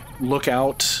and look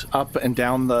out up and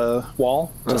down the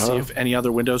wall to see if any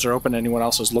other windows are open, anyone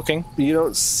else is looking. You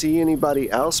don't see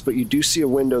anybody else, but you do see a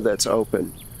window that's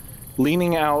open.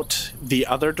 Leaning out the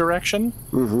other direction,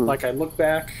 like I look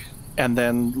back, and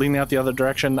then leaning out the other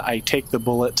direction, I take the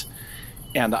bullet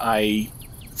and I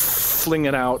fling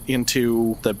it out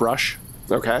into the brush.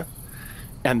 Okay.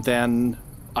 And then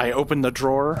I open the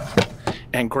drawer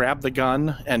and grab the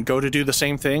gun and go to do the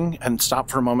same thing and stop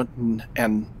for a moment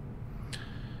and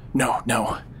no.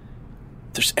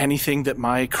 If there's anything that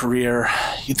my career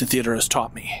in the theater has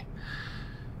taught me.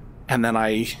 And then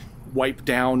I wipe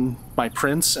down my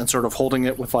prints and sort of holding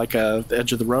it with like the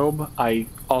edge of the robe, I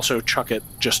also chuck it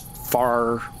just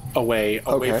far away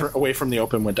from the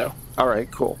open window. All right,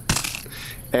 cool.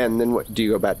 And then what? Do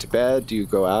you go back to bed? Do you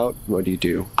go out? What do you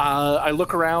do? I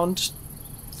look around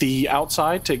the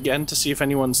outside to see if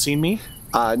anyone's seen me.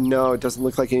 No, it doesn't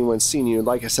look like anyone's seen you.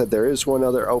 Like I said, there is one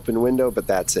other open window, but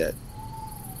that's it.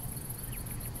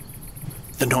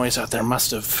 The noise out there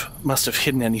must have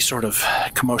hidden any sort of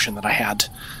commotion that I had.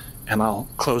 And I'll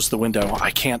close the window.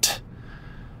 I can't.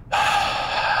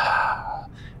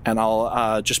 And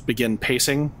I'll just begin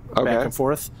pacing back and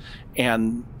forth.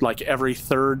 And like every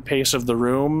third pace of the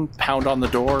room, pound on the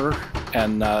door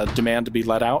and demand to be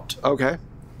let out. Okay.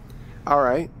 All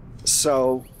right.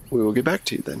 So we will get back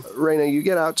to you then. Raina, you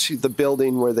get out to the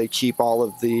building where they keep all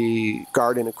of the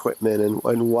garden equipment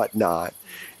and whatnot.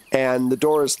 And the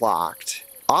door is locked.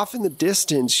 Off in the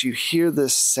distance, you hear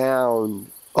this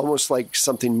sound, almost like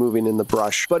something moving in the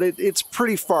brush, but it's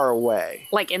pretty far away.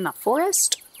 Like in the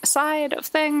forest side of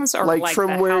things? Or like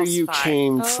from the where house you side?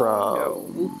 came from.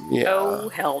 No. Yeah. Oh,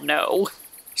 hell no.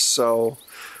 So,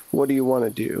 what do you want to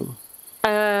do?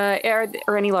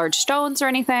 Are any large stones or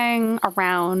anything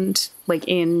around, like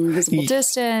in visible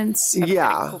distance?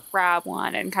 Yeah. Grab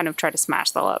one and kind of try to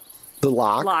smash the lock.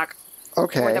 Lock.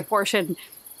 Okay. Or the portion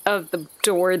of the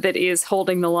door that is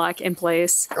holding the lock in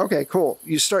place. Okay, cool.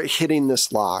 You start hitting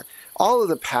this lock. All of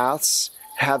the paths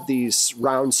have these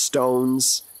round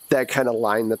stones that kind of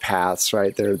line the paths,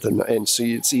 right? And so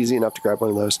it's easy enough to grab one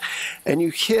of those. And you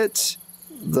hit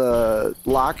the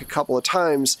lock a couple of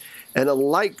times, and a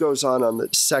light goes on the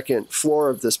second floor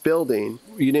of this building.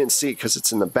 You didn't see it because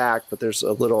it's in the back, but there's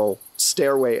a little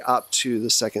stairway up to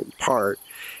the second part.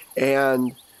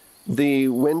 And the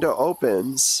window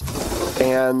opens,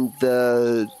 and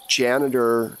the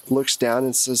janitor looks down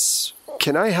and says,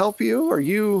 "Can I help you? Are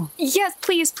you..." Yes,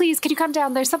 please. Can you come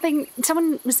down? There's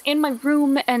someone was in my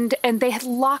room and they had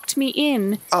locked me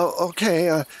in. Oh,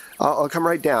 okay. I'll come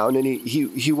right down. And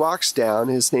he walks down.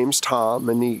 His name's Tom.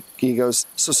 And he goes,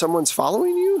 so someone's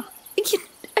following you?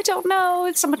 I don't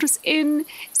know. Someone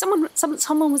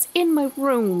was in my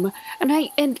room, and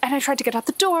I tried to get out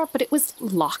the door, but it was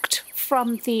locked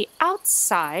from the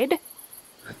outside.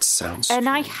 That sounds And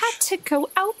strange. I had to go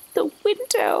out the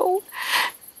window.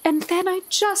 And then I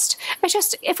just,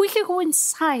 if we could go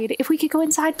inside,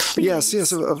 please.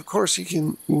 Yes, of course you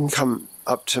can come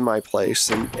up to my place.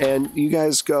 And you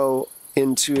guys go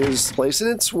into his place,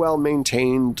 and it's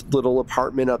well-maintained little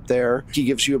apartment up there. He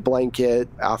gives you a blanket,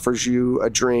 offers you a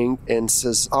drink, and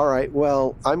says, all right,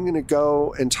 well, I'm going to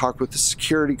go and talk with the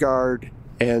security guard,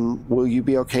 and will you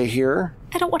be okay here?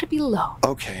 I don't want to be alone.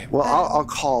 Okay, well, I'll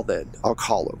call then. I'll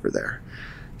call over there.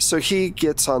 So he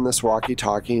gets on this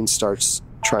walkie-talkie and starts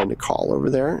trying to call over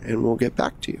there, and we'll get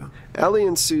back to you. Ellie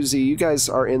and Susie, you guys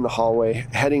are in the hallway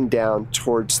heading down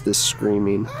towards this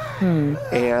screaming,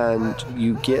 and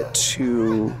you get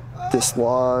to this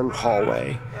long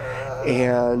hallway,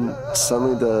 and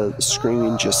suddenly the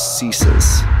screaming just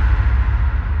ceases.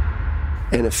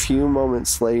 And a few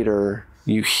moments later,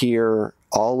 you hear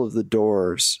all of the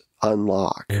doors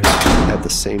unlock at the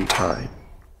same time.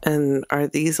 And are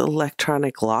these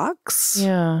electronic locks?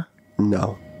 Yeah.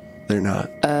 No, they're not.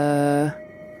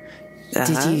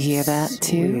 Did you hear that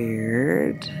too?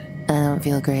 Weird. I don't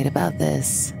feel great about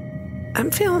this.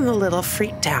 I'm feeling a little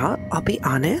freaked out, I'll be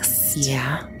honest.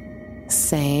 Yeah.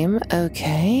 Same.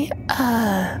 Okay.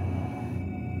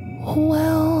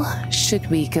 Well, should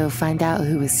we go find out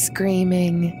who was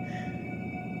screaming?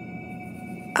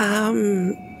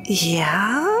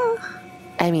 Yeah?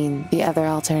 I mean, the other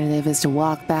alternative is to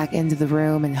walk back into the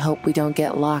room and hope we don't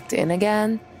get locked in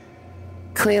again.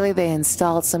 Clearly they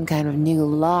installed some kind of new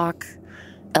lock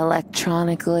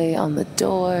electronically on the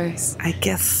doors. I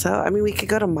guess so. I mean, we could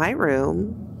go to my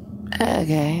room.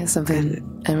 Okay,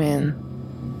 something, I mean,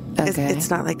 okay. It's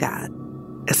not like that.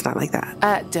 It's not like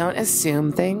that. Don't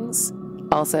assume things.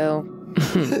 Also,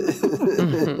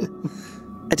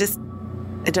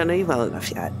 I don't know you well enough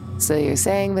yet. so you're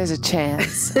saying there's a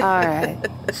chance. All right.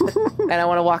 And I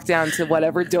want to walk down to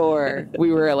whatever door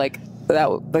we were like,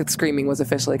 that screaming was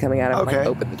officially coming out of. Okay. Like,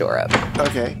 open the door up.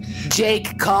 Okay.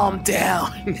 Jake, calm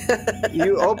down.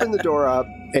 You open the door up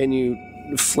and you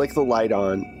flick the light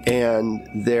on,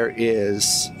 and there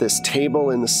is this table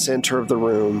in the center of the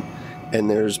room, and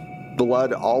there's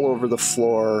blood all over the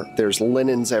floor. There's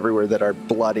linens everywhere that are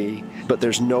bloody, but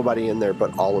there's nobody in there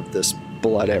but all of this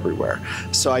blood everywhere.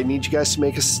 So I need you guys to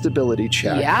make a stability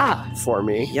check for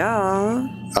me. Yeah.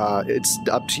 It's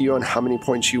up to you on how many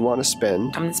points you want to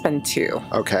spend. I'm going to spend 2.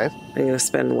 Okay. I'm going to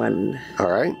spend 1.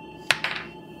 All right.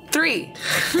 3.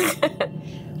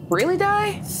 Really,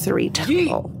 die? 3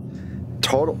 total.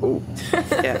 Total. Ooh.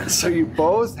 Yeah. So you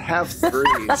both have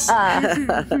 3s.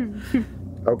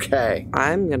 Okay.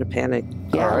 I'm going to panic.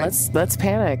 Yeah, All right. let's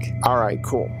panic. All right,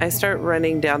 cool. I start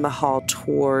running down the hall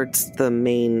towards the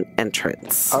main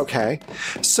entrance. Okay.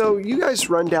 So you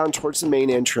guys run down towards the main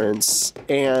entrance,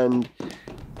 and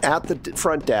at the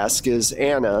front desk is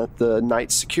Anna, the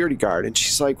night security guard, and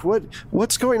she's like,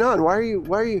 what's going on? Why are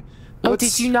you Oh,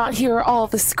 did you not hear all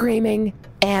the screaming,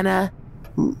 Anna?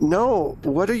 No,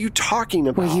 what are you talking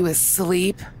about? Were you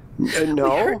asleep?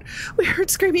 No. We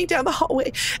heard screaming down the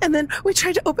hallway, and then we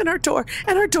tried to open our door,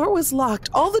 and our door was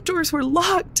locked. All the doors were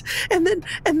locked, and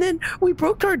then we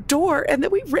broke our door, and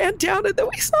then we ran down, and then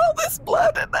we saw this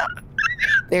blood, and then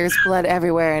There's blood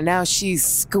everywhere, and now she's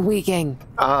squeaking.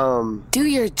 Do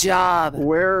your job.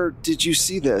 Where did you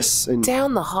see this? And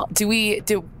Down the hall.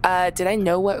 Did I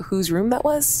know whose room that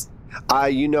was?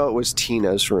 you know it was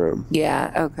Tina's room.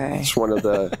 Yeah, okay. It's one of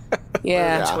the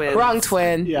Yeah. Twins. Wrong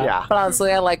twin. Yeah. But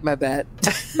honestly, I like my bet.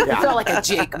 It felt like a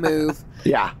Jake move.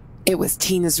 Yeah. It was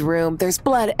Tina's room. There's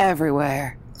blood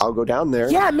everywhere. I'll go down there.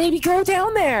 Yeah, maybe go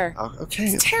down there. Okay.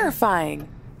 It's terrifying.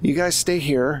 You guys stay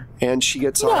here, and she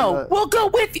gets on. No, we'll go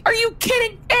with you. Are you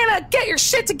kidding? Anna, get your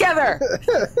shit together.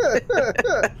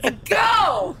 And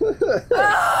go.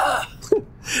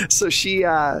 So she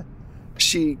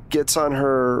gets on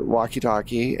her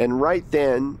walkie-talkie, and right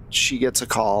then she gets a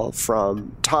call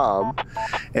from Tom,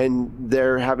 and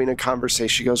they're having a conversation.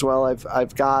 She goes, well,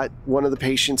 I've got one of the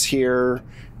patients here,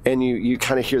 and you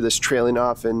kind of hear this trailing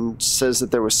off, and says that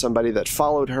there was somebody that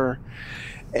followed her,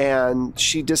 and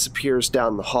she disappears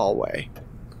down the hallway.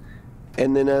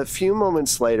 And then a few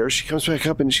moments later, she comes back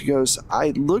up and she goes, I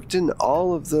looked in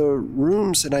all of the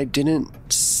rooms and I didn't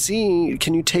see.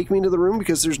 Can you take me to the room?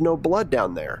 Because there's no blood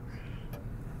down there.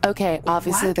 Okay,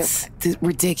 obviously that's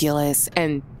ridiculous.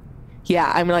 And Yeah,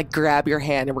 I'm gonna like grab your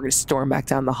hand and we're gonna storm back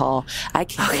down the hall. I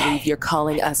can't believe you're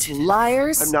calling us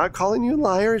liars. I'm not calling you a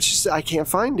liar. It's just I can't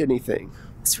find anything.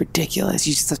 It's ridiculous.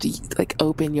 You just have to like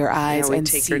open your eyes we and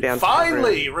take see. her down to the room.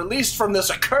 Finally, released from this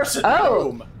accursed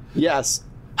room. Yes.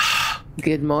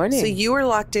 Good morning. So you were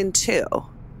locked in too.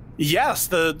 Yes,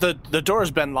 the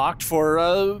door's been locked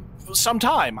for some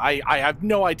time. I have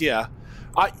no idea.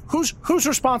 Who's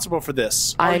responsible for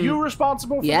this? Are you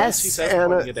responsible for this? He says,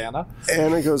 pointing at Anna.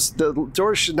 Anna goes, the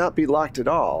doors should not be locked at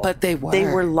all. But they were. They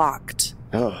were locked.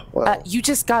 Oh, well. You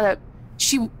just gotta.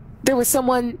 There was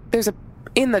someone.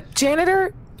 In the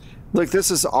janitor. Look,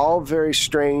 this is all very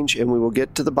strange, and we will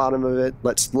get to the bottom of it.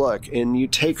 Let's look. And you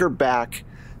take her back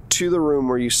to the room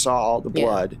where you saw all the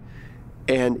blood,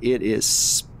 and it is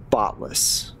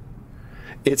spotless.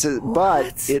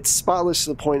 But it's spotless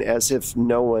to the point as if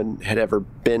no one had ever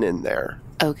been in there.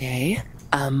 Okay.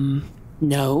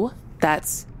 No,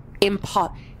 that's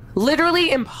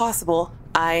literally impossible.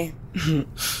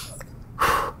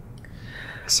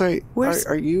 Sorry,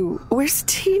 are you... Where's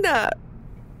Tina?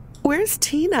 Where's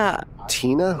Tina?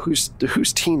 Tina? Who's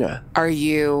Tina? Are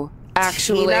you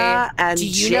actually... Tina and do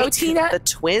you Jake, know Tina? the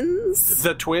twins?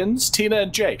 The twins, Tina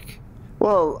and Jake.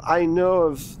 Well, I know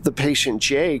of the patient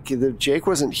Jake. Jake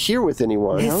wasn't here with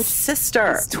anyone. His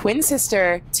sister. His twin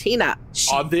sister, Tina.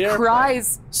 she On the airplane.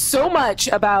 cries so much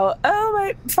about, oh,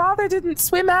 my father didn't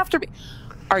swim after me.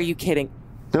 Are you kidding?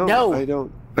 No. I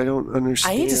don't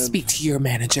understand. I need to speak to your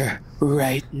manager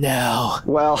right now.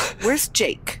 Well... Where's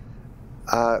Jake?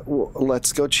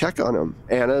 Let's go check on him.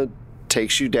 Anna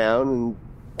takes you down and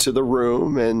to the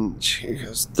room, and she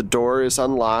goes, the door is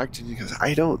unlocked, and she goes,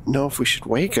 I don't know if we should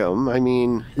wake him. I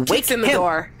mean, Wake in the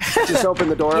door. Just open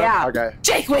the door? Yeah. Okay.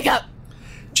 Jake, wake up.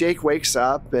 Jake wakes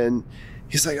up, and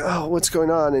he's like, oh, what's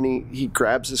going on? And he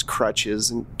grabs his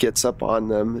crutches and gets up on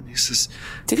them, and he says...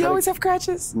 Did he always have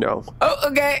crutches? No. Oh,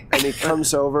 okay. And he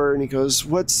comes over, and he goes,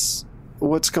 what's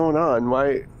going on?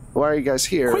 Why are you guys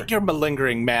here? Quit your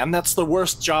malingering, man. That's the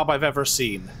worst job I've ever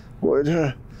seen. What?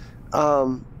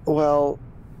 Well...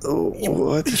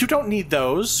 What? You don't need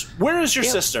those. Where is your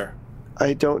sister?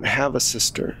 I don't have a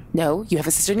sister. No, you have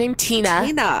a sister named Tina.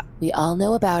 Tina. We all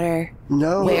know about her.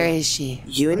 No. Where is she?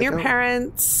 You and I your don't.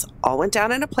 parents all went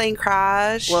down in a plane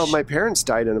crash. Well, my parents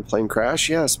died in a plane crash,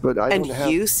 yes, but I and don't have...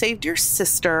 you saved your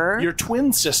sister. Your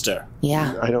twin sister.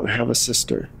 Yeah, I don't have a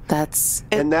sister. that's...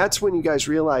 And that's when you guys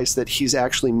realize that he's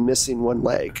actually missing one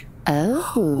leg.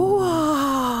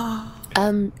 Oh.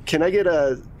 Can I get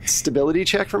a stability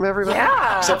check from everybody?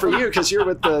 Yeah. Except for you, because you're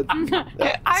with the... I'm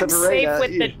except for safe Raina,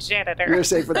 with the janitor. You're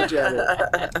safe with the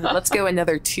janitor. Let's go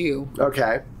another 2.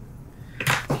 Okay.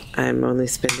 I'm only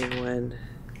spending 1.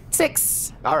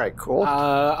 6. All right, cool.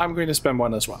 I'm going to spend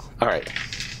 1 as well. All right.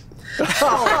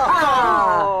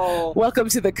 Welcome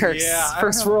to the curse. Yeah,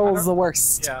 First roll is the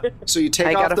worst. Yeah. So you take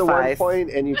I off got a the 1 5. point,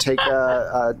 and you take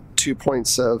 2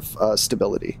 points of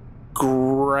stability.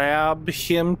 Grab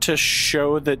him to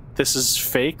show that this is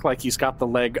fake, like he's got the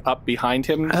leg up behind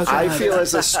him. I feel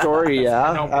as a story,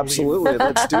 yeah, don't believe- absolutely.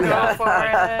 Let's do Go that.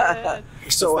 for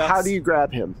it. So how do you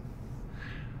grab him?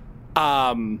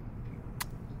 I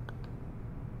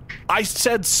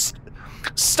said,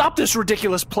 stop this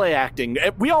ridiculous play acting.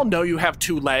 We all know you have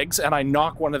 2 legs, and I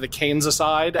knock one of the canes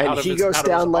aside. And out of he his, goes out of his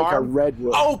down like a arm.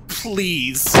 redwood. Oh,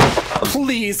 please.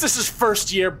 Please. This is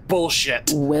first year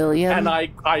bullshit. William. And I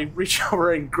reach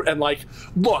over and like,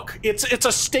 look, it's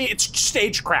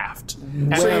stagecraft.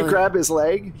 And So you grab his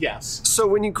leg? yes. So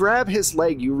when you grab his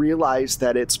leg, you realize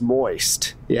that it's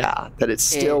moist. Yeah, that it's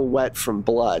still wet from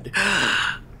blood.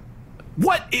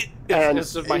 What? And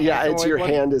Is my hand yeah, it's going your blood?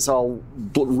 hand is all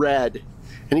red.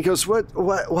 And he goes, "What?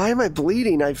 Why am I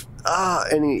bleeding? And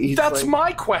he's That's like,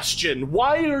 my question.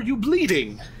 Why are you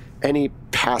bleeding? and he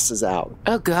passes out.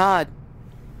 Oh, God.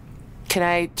 Can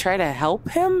I try to help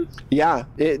him? Yeah,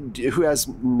 who has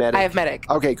medic? I have medic.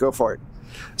 Okay, go for it.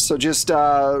 So just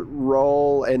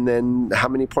roll, and then how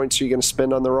many points are you going to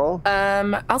spend on the roll?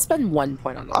 I'll spend 1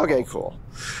 point on the roll. Okay, cool.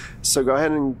 So go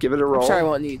ahead and give it a roll. I'm sure I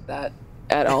won't need that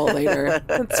at all later.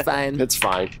 That's fine. It's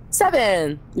fine.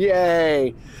 7.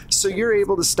 Yay! So you're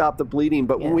able to stop the bleeding,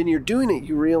 but when you're doing it,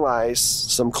 you realize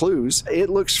some clues. It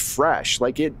looks fresh,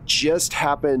 like it just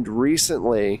happened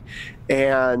recently,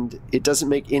 and it doesn't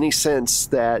make any sense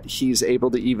that he's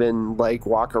able to even like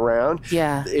walk around.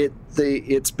 Yeah.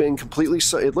 It's been completely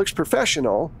it looks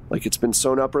professional, like it's been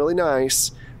sewn up really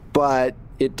nice, but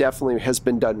it definitely has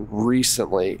been done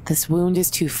recently. This wound is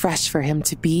too fresh for him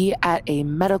to be at a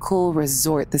medical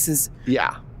resort. This is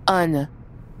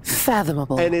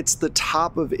unfathomable. And it's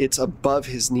it's above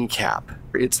his kneecap.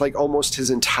 It's like almost his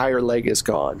entire leg is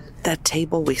gone. That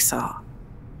table we saw.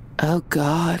 Oh,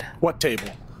 God. What table?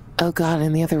 Oh, God,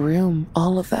 in the other room.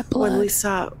 All of that blood. When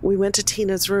we went to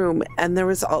Tina's room and there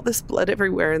was all this blood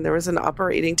everywhere and there was an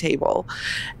operating table.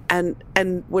 And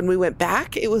when we went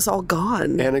back, it was all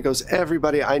gone. Anna goes,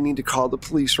 everybody, I need to call the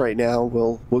police right now.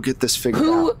 We'll get this figured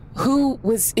out. Who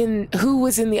was in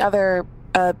the other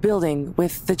building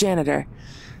with the janitor?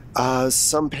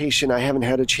 Some patient. I haven't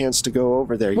had a chance to go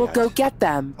over there Well, yet. go get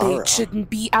them. They right. shouldn't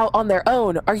be out on their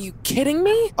own. Are you kidding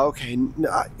me? Okay,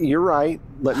 you're right.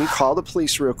 Let me call the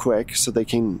police real quick so they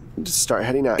can start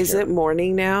heading out Is here. it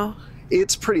morning now?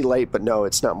 It's pretty late, but no,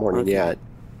 it's not morning yet.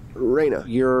 Raina,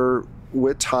 you're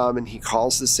with Tom, and he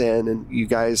calls this in, and you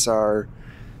guys are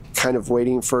kind of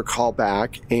waiting for a call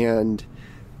back, and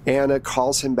Anna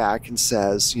calls him back and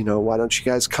says, why don't you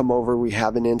guys come over? We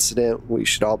have an incident. We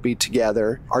should all be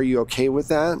together. Are you okay with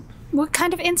that? What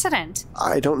kind of incident?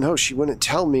 I don't know. She wouldn't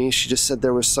tell me. She just said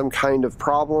there was some kind of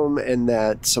problem and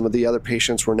that some of the other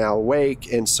patients were now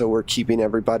awake, and so we're keeping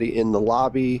everybody in the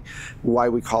lobby. Why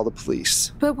we call the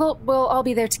police. But we'll all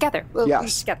be there together. We'll be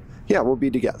together. Yeah, we'll be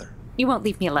together. You won't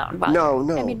leave me alone. No.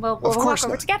 I mean, we'll of walk course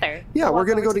over not. together. Yeah, We'll we're walk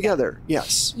going to over go together.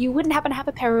 Yes. You wouldn't happen to have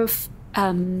a pair of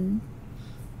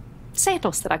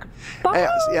sandals that I could borrow?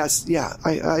 Yes. Yeah,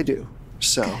 I do.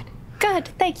 So. Good.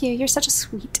 Thank you. You're such a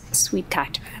sweet,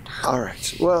 kind man. All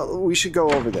right. Well, we should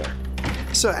go over there.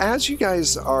 So as you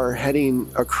guys are heading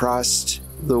across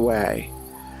the way,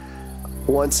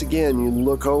 once again, you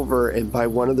look over, and by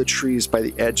one of the trees by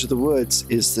the edge of the woods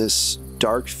is this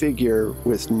dark figure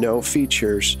with no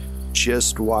features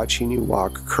just watching you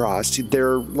walk across.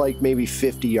 They're like maybe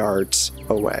 50 yards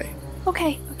away.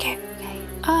 Okay.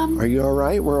 Are you all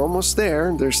right? We're almost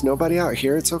there. There's nobody out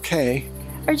here. It's okay.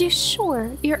 Are you sure?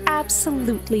 You're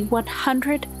absolutely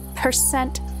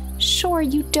 100% sure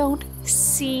you don't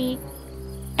see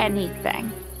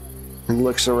anything? And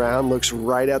looks around, looks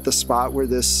right at the spot where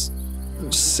this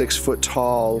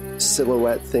 6-foot-tall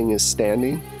silhouette thing is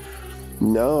standing.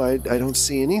 No, I don't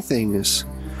see anything.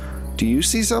 Do you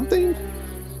see something?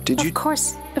 Of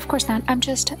course not. I'm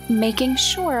just making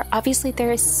sure. Obviously,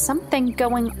 there is something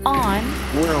going on.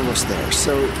 We're almost there.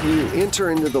 So you enter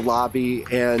into the lobby,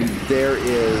 and there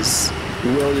is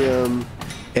William,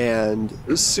 and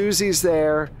Susie's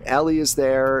there, Ellie is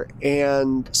there,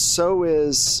 and so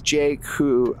is Jake,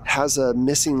 who has a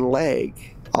missing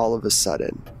leg all of a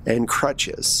sudden, and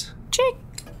crutches. Jake,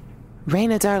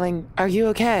 Raina, darling, are you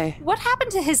okay? what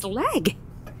happened to his leg?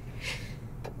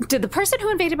 Did the person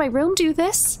who invaded my room do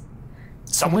this?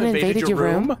 Someone invaded your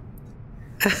room?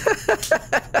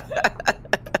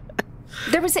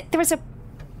 There was a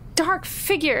dark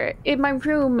figure in my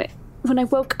room when I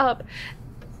woke up,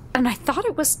 and I thought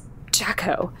it was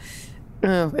Jacko.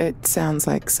 Oh, it sounds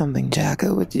like something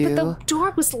Jacko would do. But the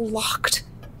door was locked.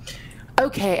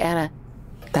 Okay, Anna.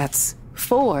 That's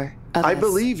 4 of I us.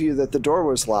 believe you that the door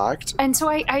was locked. And so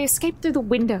I escaped through the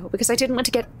window because I didn't want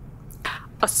to get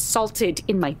assaulted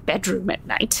in my bedroom at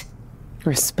night.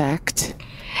 Respect.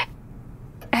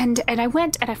 And I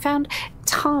went and I found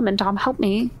Tom, and Tom helped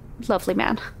me. Lovely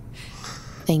man.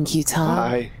 Thank you, Tom.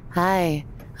 Hi. Hi.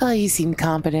 Oh, you seem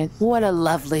competent. What a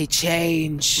lovely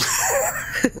change.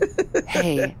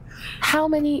 Hey,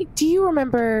 do you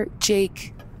remember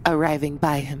Jake arriving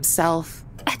by himself?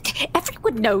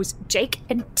 Everyone knows Jake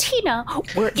and Tina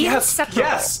were inseparable.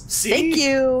 Yes. See? Thank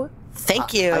you.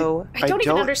 Thank you. I don't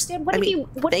even understand. What did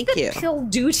thank the you. pill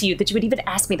do to you that you would even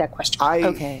ask me that question?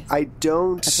 Okay. I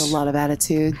don't. That's a lot of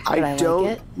attitude, but I don't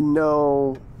like it.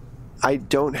 know. I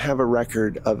don't have a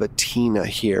record of a Tina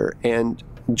here. And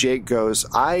Jake goes,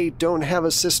 I don't have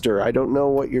a sister. I don't know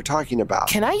what you're talking about.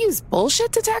 Can I use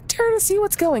bullshit detector to see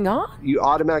what's going on? You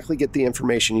automatically get the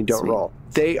information. You don't roll.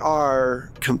 They are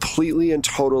completely and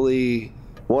totally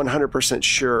 100%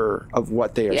 sure of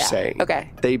what they are saying.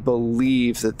 Okay. They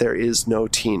believe that there is no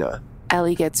Tina.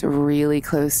 Ellie gets really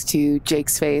close to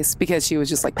Jake's face because she was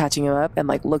just like patching him up and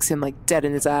like looks him like dead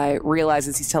in his eye,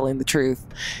 realizes he's telling the truth,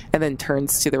 and then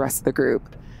turns to the rest of the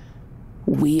group.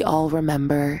 We all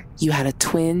remember you had a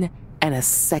twin and a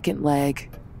second leg.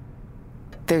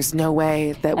 There's no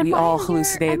way that we all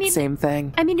hallucinated the same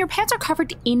thing. I mean, your pants are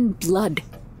covered in blood.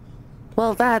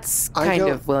 Well, that's kind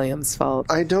of William's fault.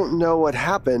 I don't know what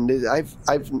happened. I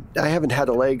haven't had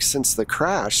a leg since the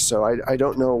crash, so I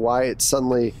don't know why it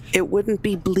suddenly. It wouldn't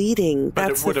be bleeding. But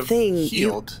That's it would the have thing.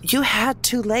 healed. You had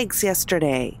 2 legs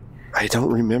yesterday. I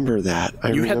don't remember that. I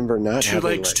You remember had not 2 having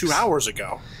legs 2 hours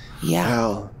ago. Yeah.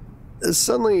 Well,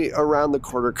 suddenly around the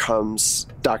corner comes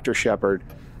Dr. Shepard.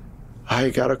 I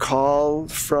got a call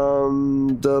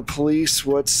from the police.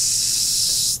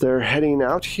 They're heading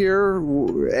out here,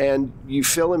 and you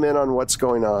fill him in on what's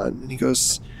going on. And he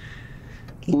goes,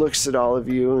 looks at all of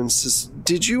you and says,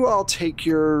 "Did you all take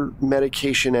your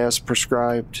medication as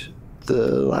prescribed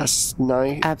the last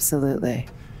night?" Absolutely.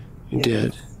 You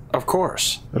did. Of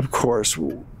course. Of course.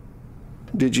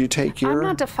 Did you take your... I'm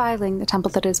not defiling the temple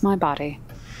that is my body.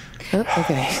 Oh,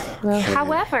 okay. Well,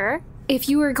 However, if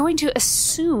you are going to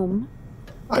assume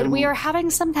that we are having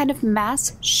some kind of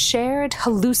mass shared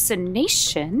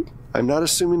hallucination... I'm not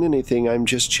assuming anything. I'm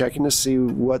just checking to see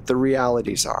what the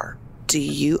realities are. Do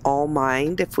you all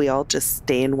mind if we all just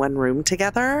stay in one room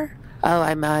together? oh,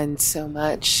 I mind so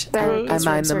much. I Those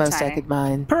mind rooms the are most I tiny. could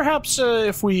mind. Perhaps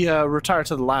if we retire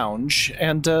to the lounge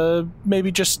and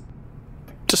maybe just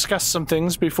discuss some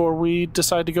things before we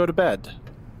decide to go to bed.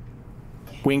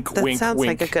 Wink, That wink, sounds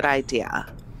wink. like a good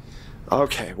idea.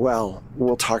 Okay, well,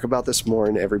 we'll talk about this more,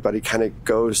 and everybody kind of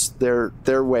goes their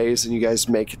ways, and you guys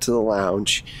make it to the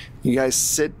lounge. You guys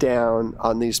sit down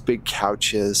on these big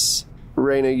couches.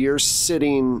 Raina, you're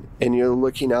sitting and you're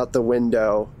looking out the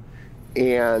window,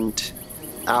 and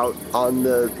out on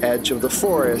the edge of the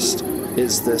forest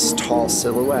is this tall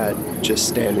silhouette just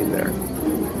standing there.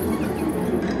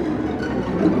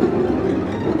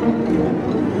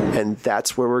 And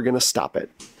that's where we're going to stop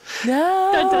it.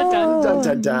 No. Dun, dun, dun. Dun,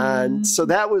 dun, dun. So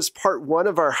that was part one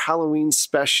of our Halloween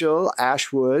special,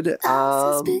 Ashwood.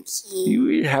 You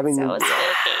were having So it's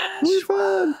it was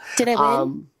fun. Did I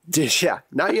win? Yeah,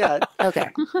 not yet. Okay.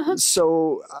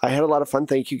 So I had a lot of fun.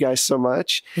 Thank you guys so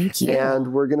much. Thank you.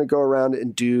 And we're going to go around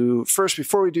and do, first,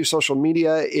 before we do social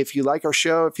media, if you like our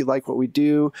show, if you like what we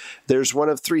do, there's one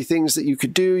of three things that you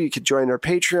could do. You could join our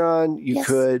Patreon. You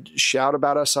could shout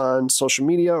about us on social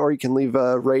media, or you can leave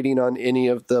a rating on any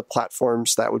of the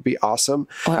platforms. That would be awesome.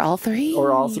 Or all three?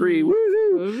 Or all three.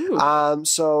 Woohoo!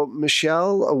 So,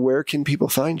 Michelle, where can people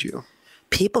find you?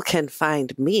 People can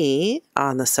find me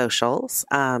on the socials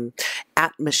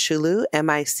at Michulu,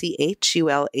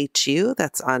 Michulhu.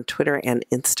 That's on Twitter and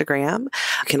Instagram.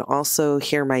 You can also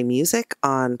hear my music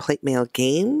on Plate Mail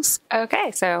Games.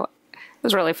 Okay, so it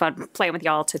was really fun playing with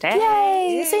y'all today.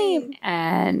 Yay! Same.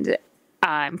 And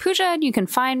I'm Pooja, and you can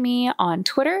find me on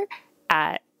Twitter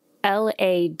at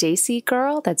LADesi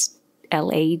Girl. That's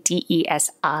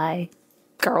LADESI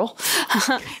Girl.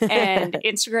 And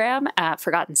Instagram at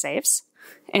Forgotten Saves.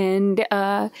 And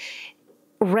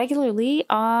regularly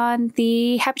on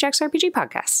the Happy Jacks RPG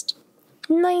podcast.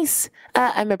 Nice.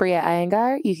 I'm Abria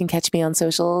Iyengar. You can catch me on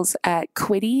socials at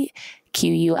Quiddy,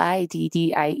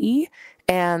 Quiddie.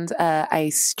 And I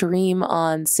stream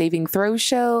on Saving Throw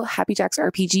Show, Happy Jacks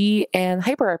RPG, and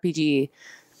Hyper RPG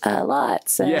a lot.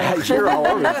 So. Yeah, you're all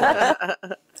over the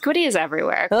place. Quiddy is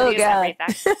everywhere. Oh, Quiddy is God.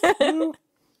 everything.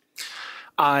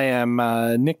 I am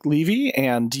Nick Levy,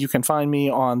 and you can find me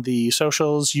on the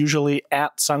socials, usually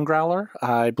at Sungrowler.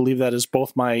 I believe that is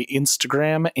both my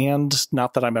Instagram, and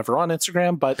not that I'm ever on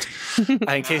Instagram, but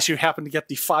in case you happen to get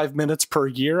the 5 minutes per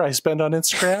year I spend on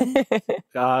Instagram,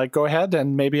 go ahead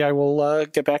and maybe I will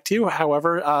get back to you.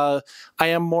 However, I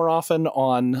am more often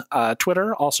on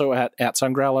Twitter, also at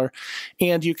Sungrowler,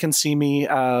 and you can see me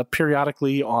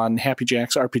periodically on Happy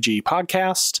Jacks RPG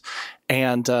podcast.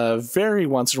 And very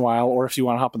once in a while, or if you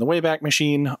want to hop in the Wayback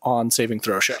Machine, on Saving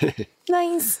Throw Show.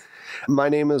 Nice. My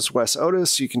name is Wes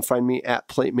Otis. You can find me at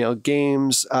Plate Mail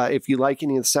Games. If you like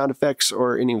any of the sound effects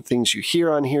or any of the things you hear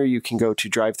on here, you can go to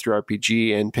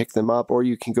DriveThruRPG and pick them up, or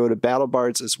you can go to Battle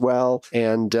Bards as well.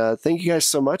 And thank you guys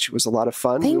so much. It was a lot of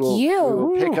fun. Thank you. We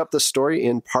will pick up the story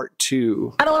in part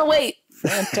 2. I don't want to wait.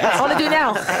 I want to do it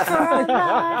now. For our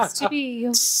lives to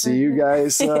be. See you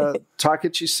guys. Talk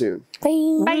at you soon.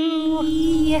 Bye.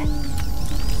 Bye.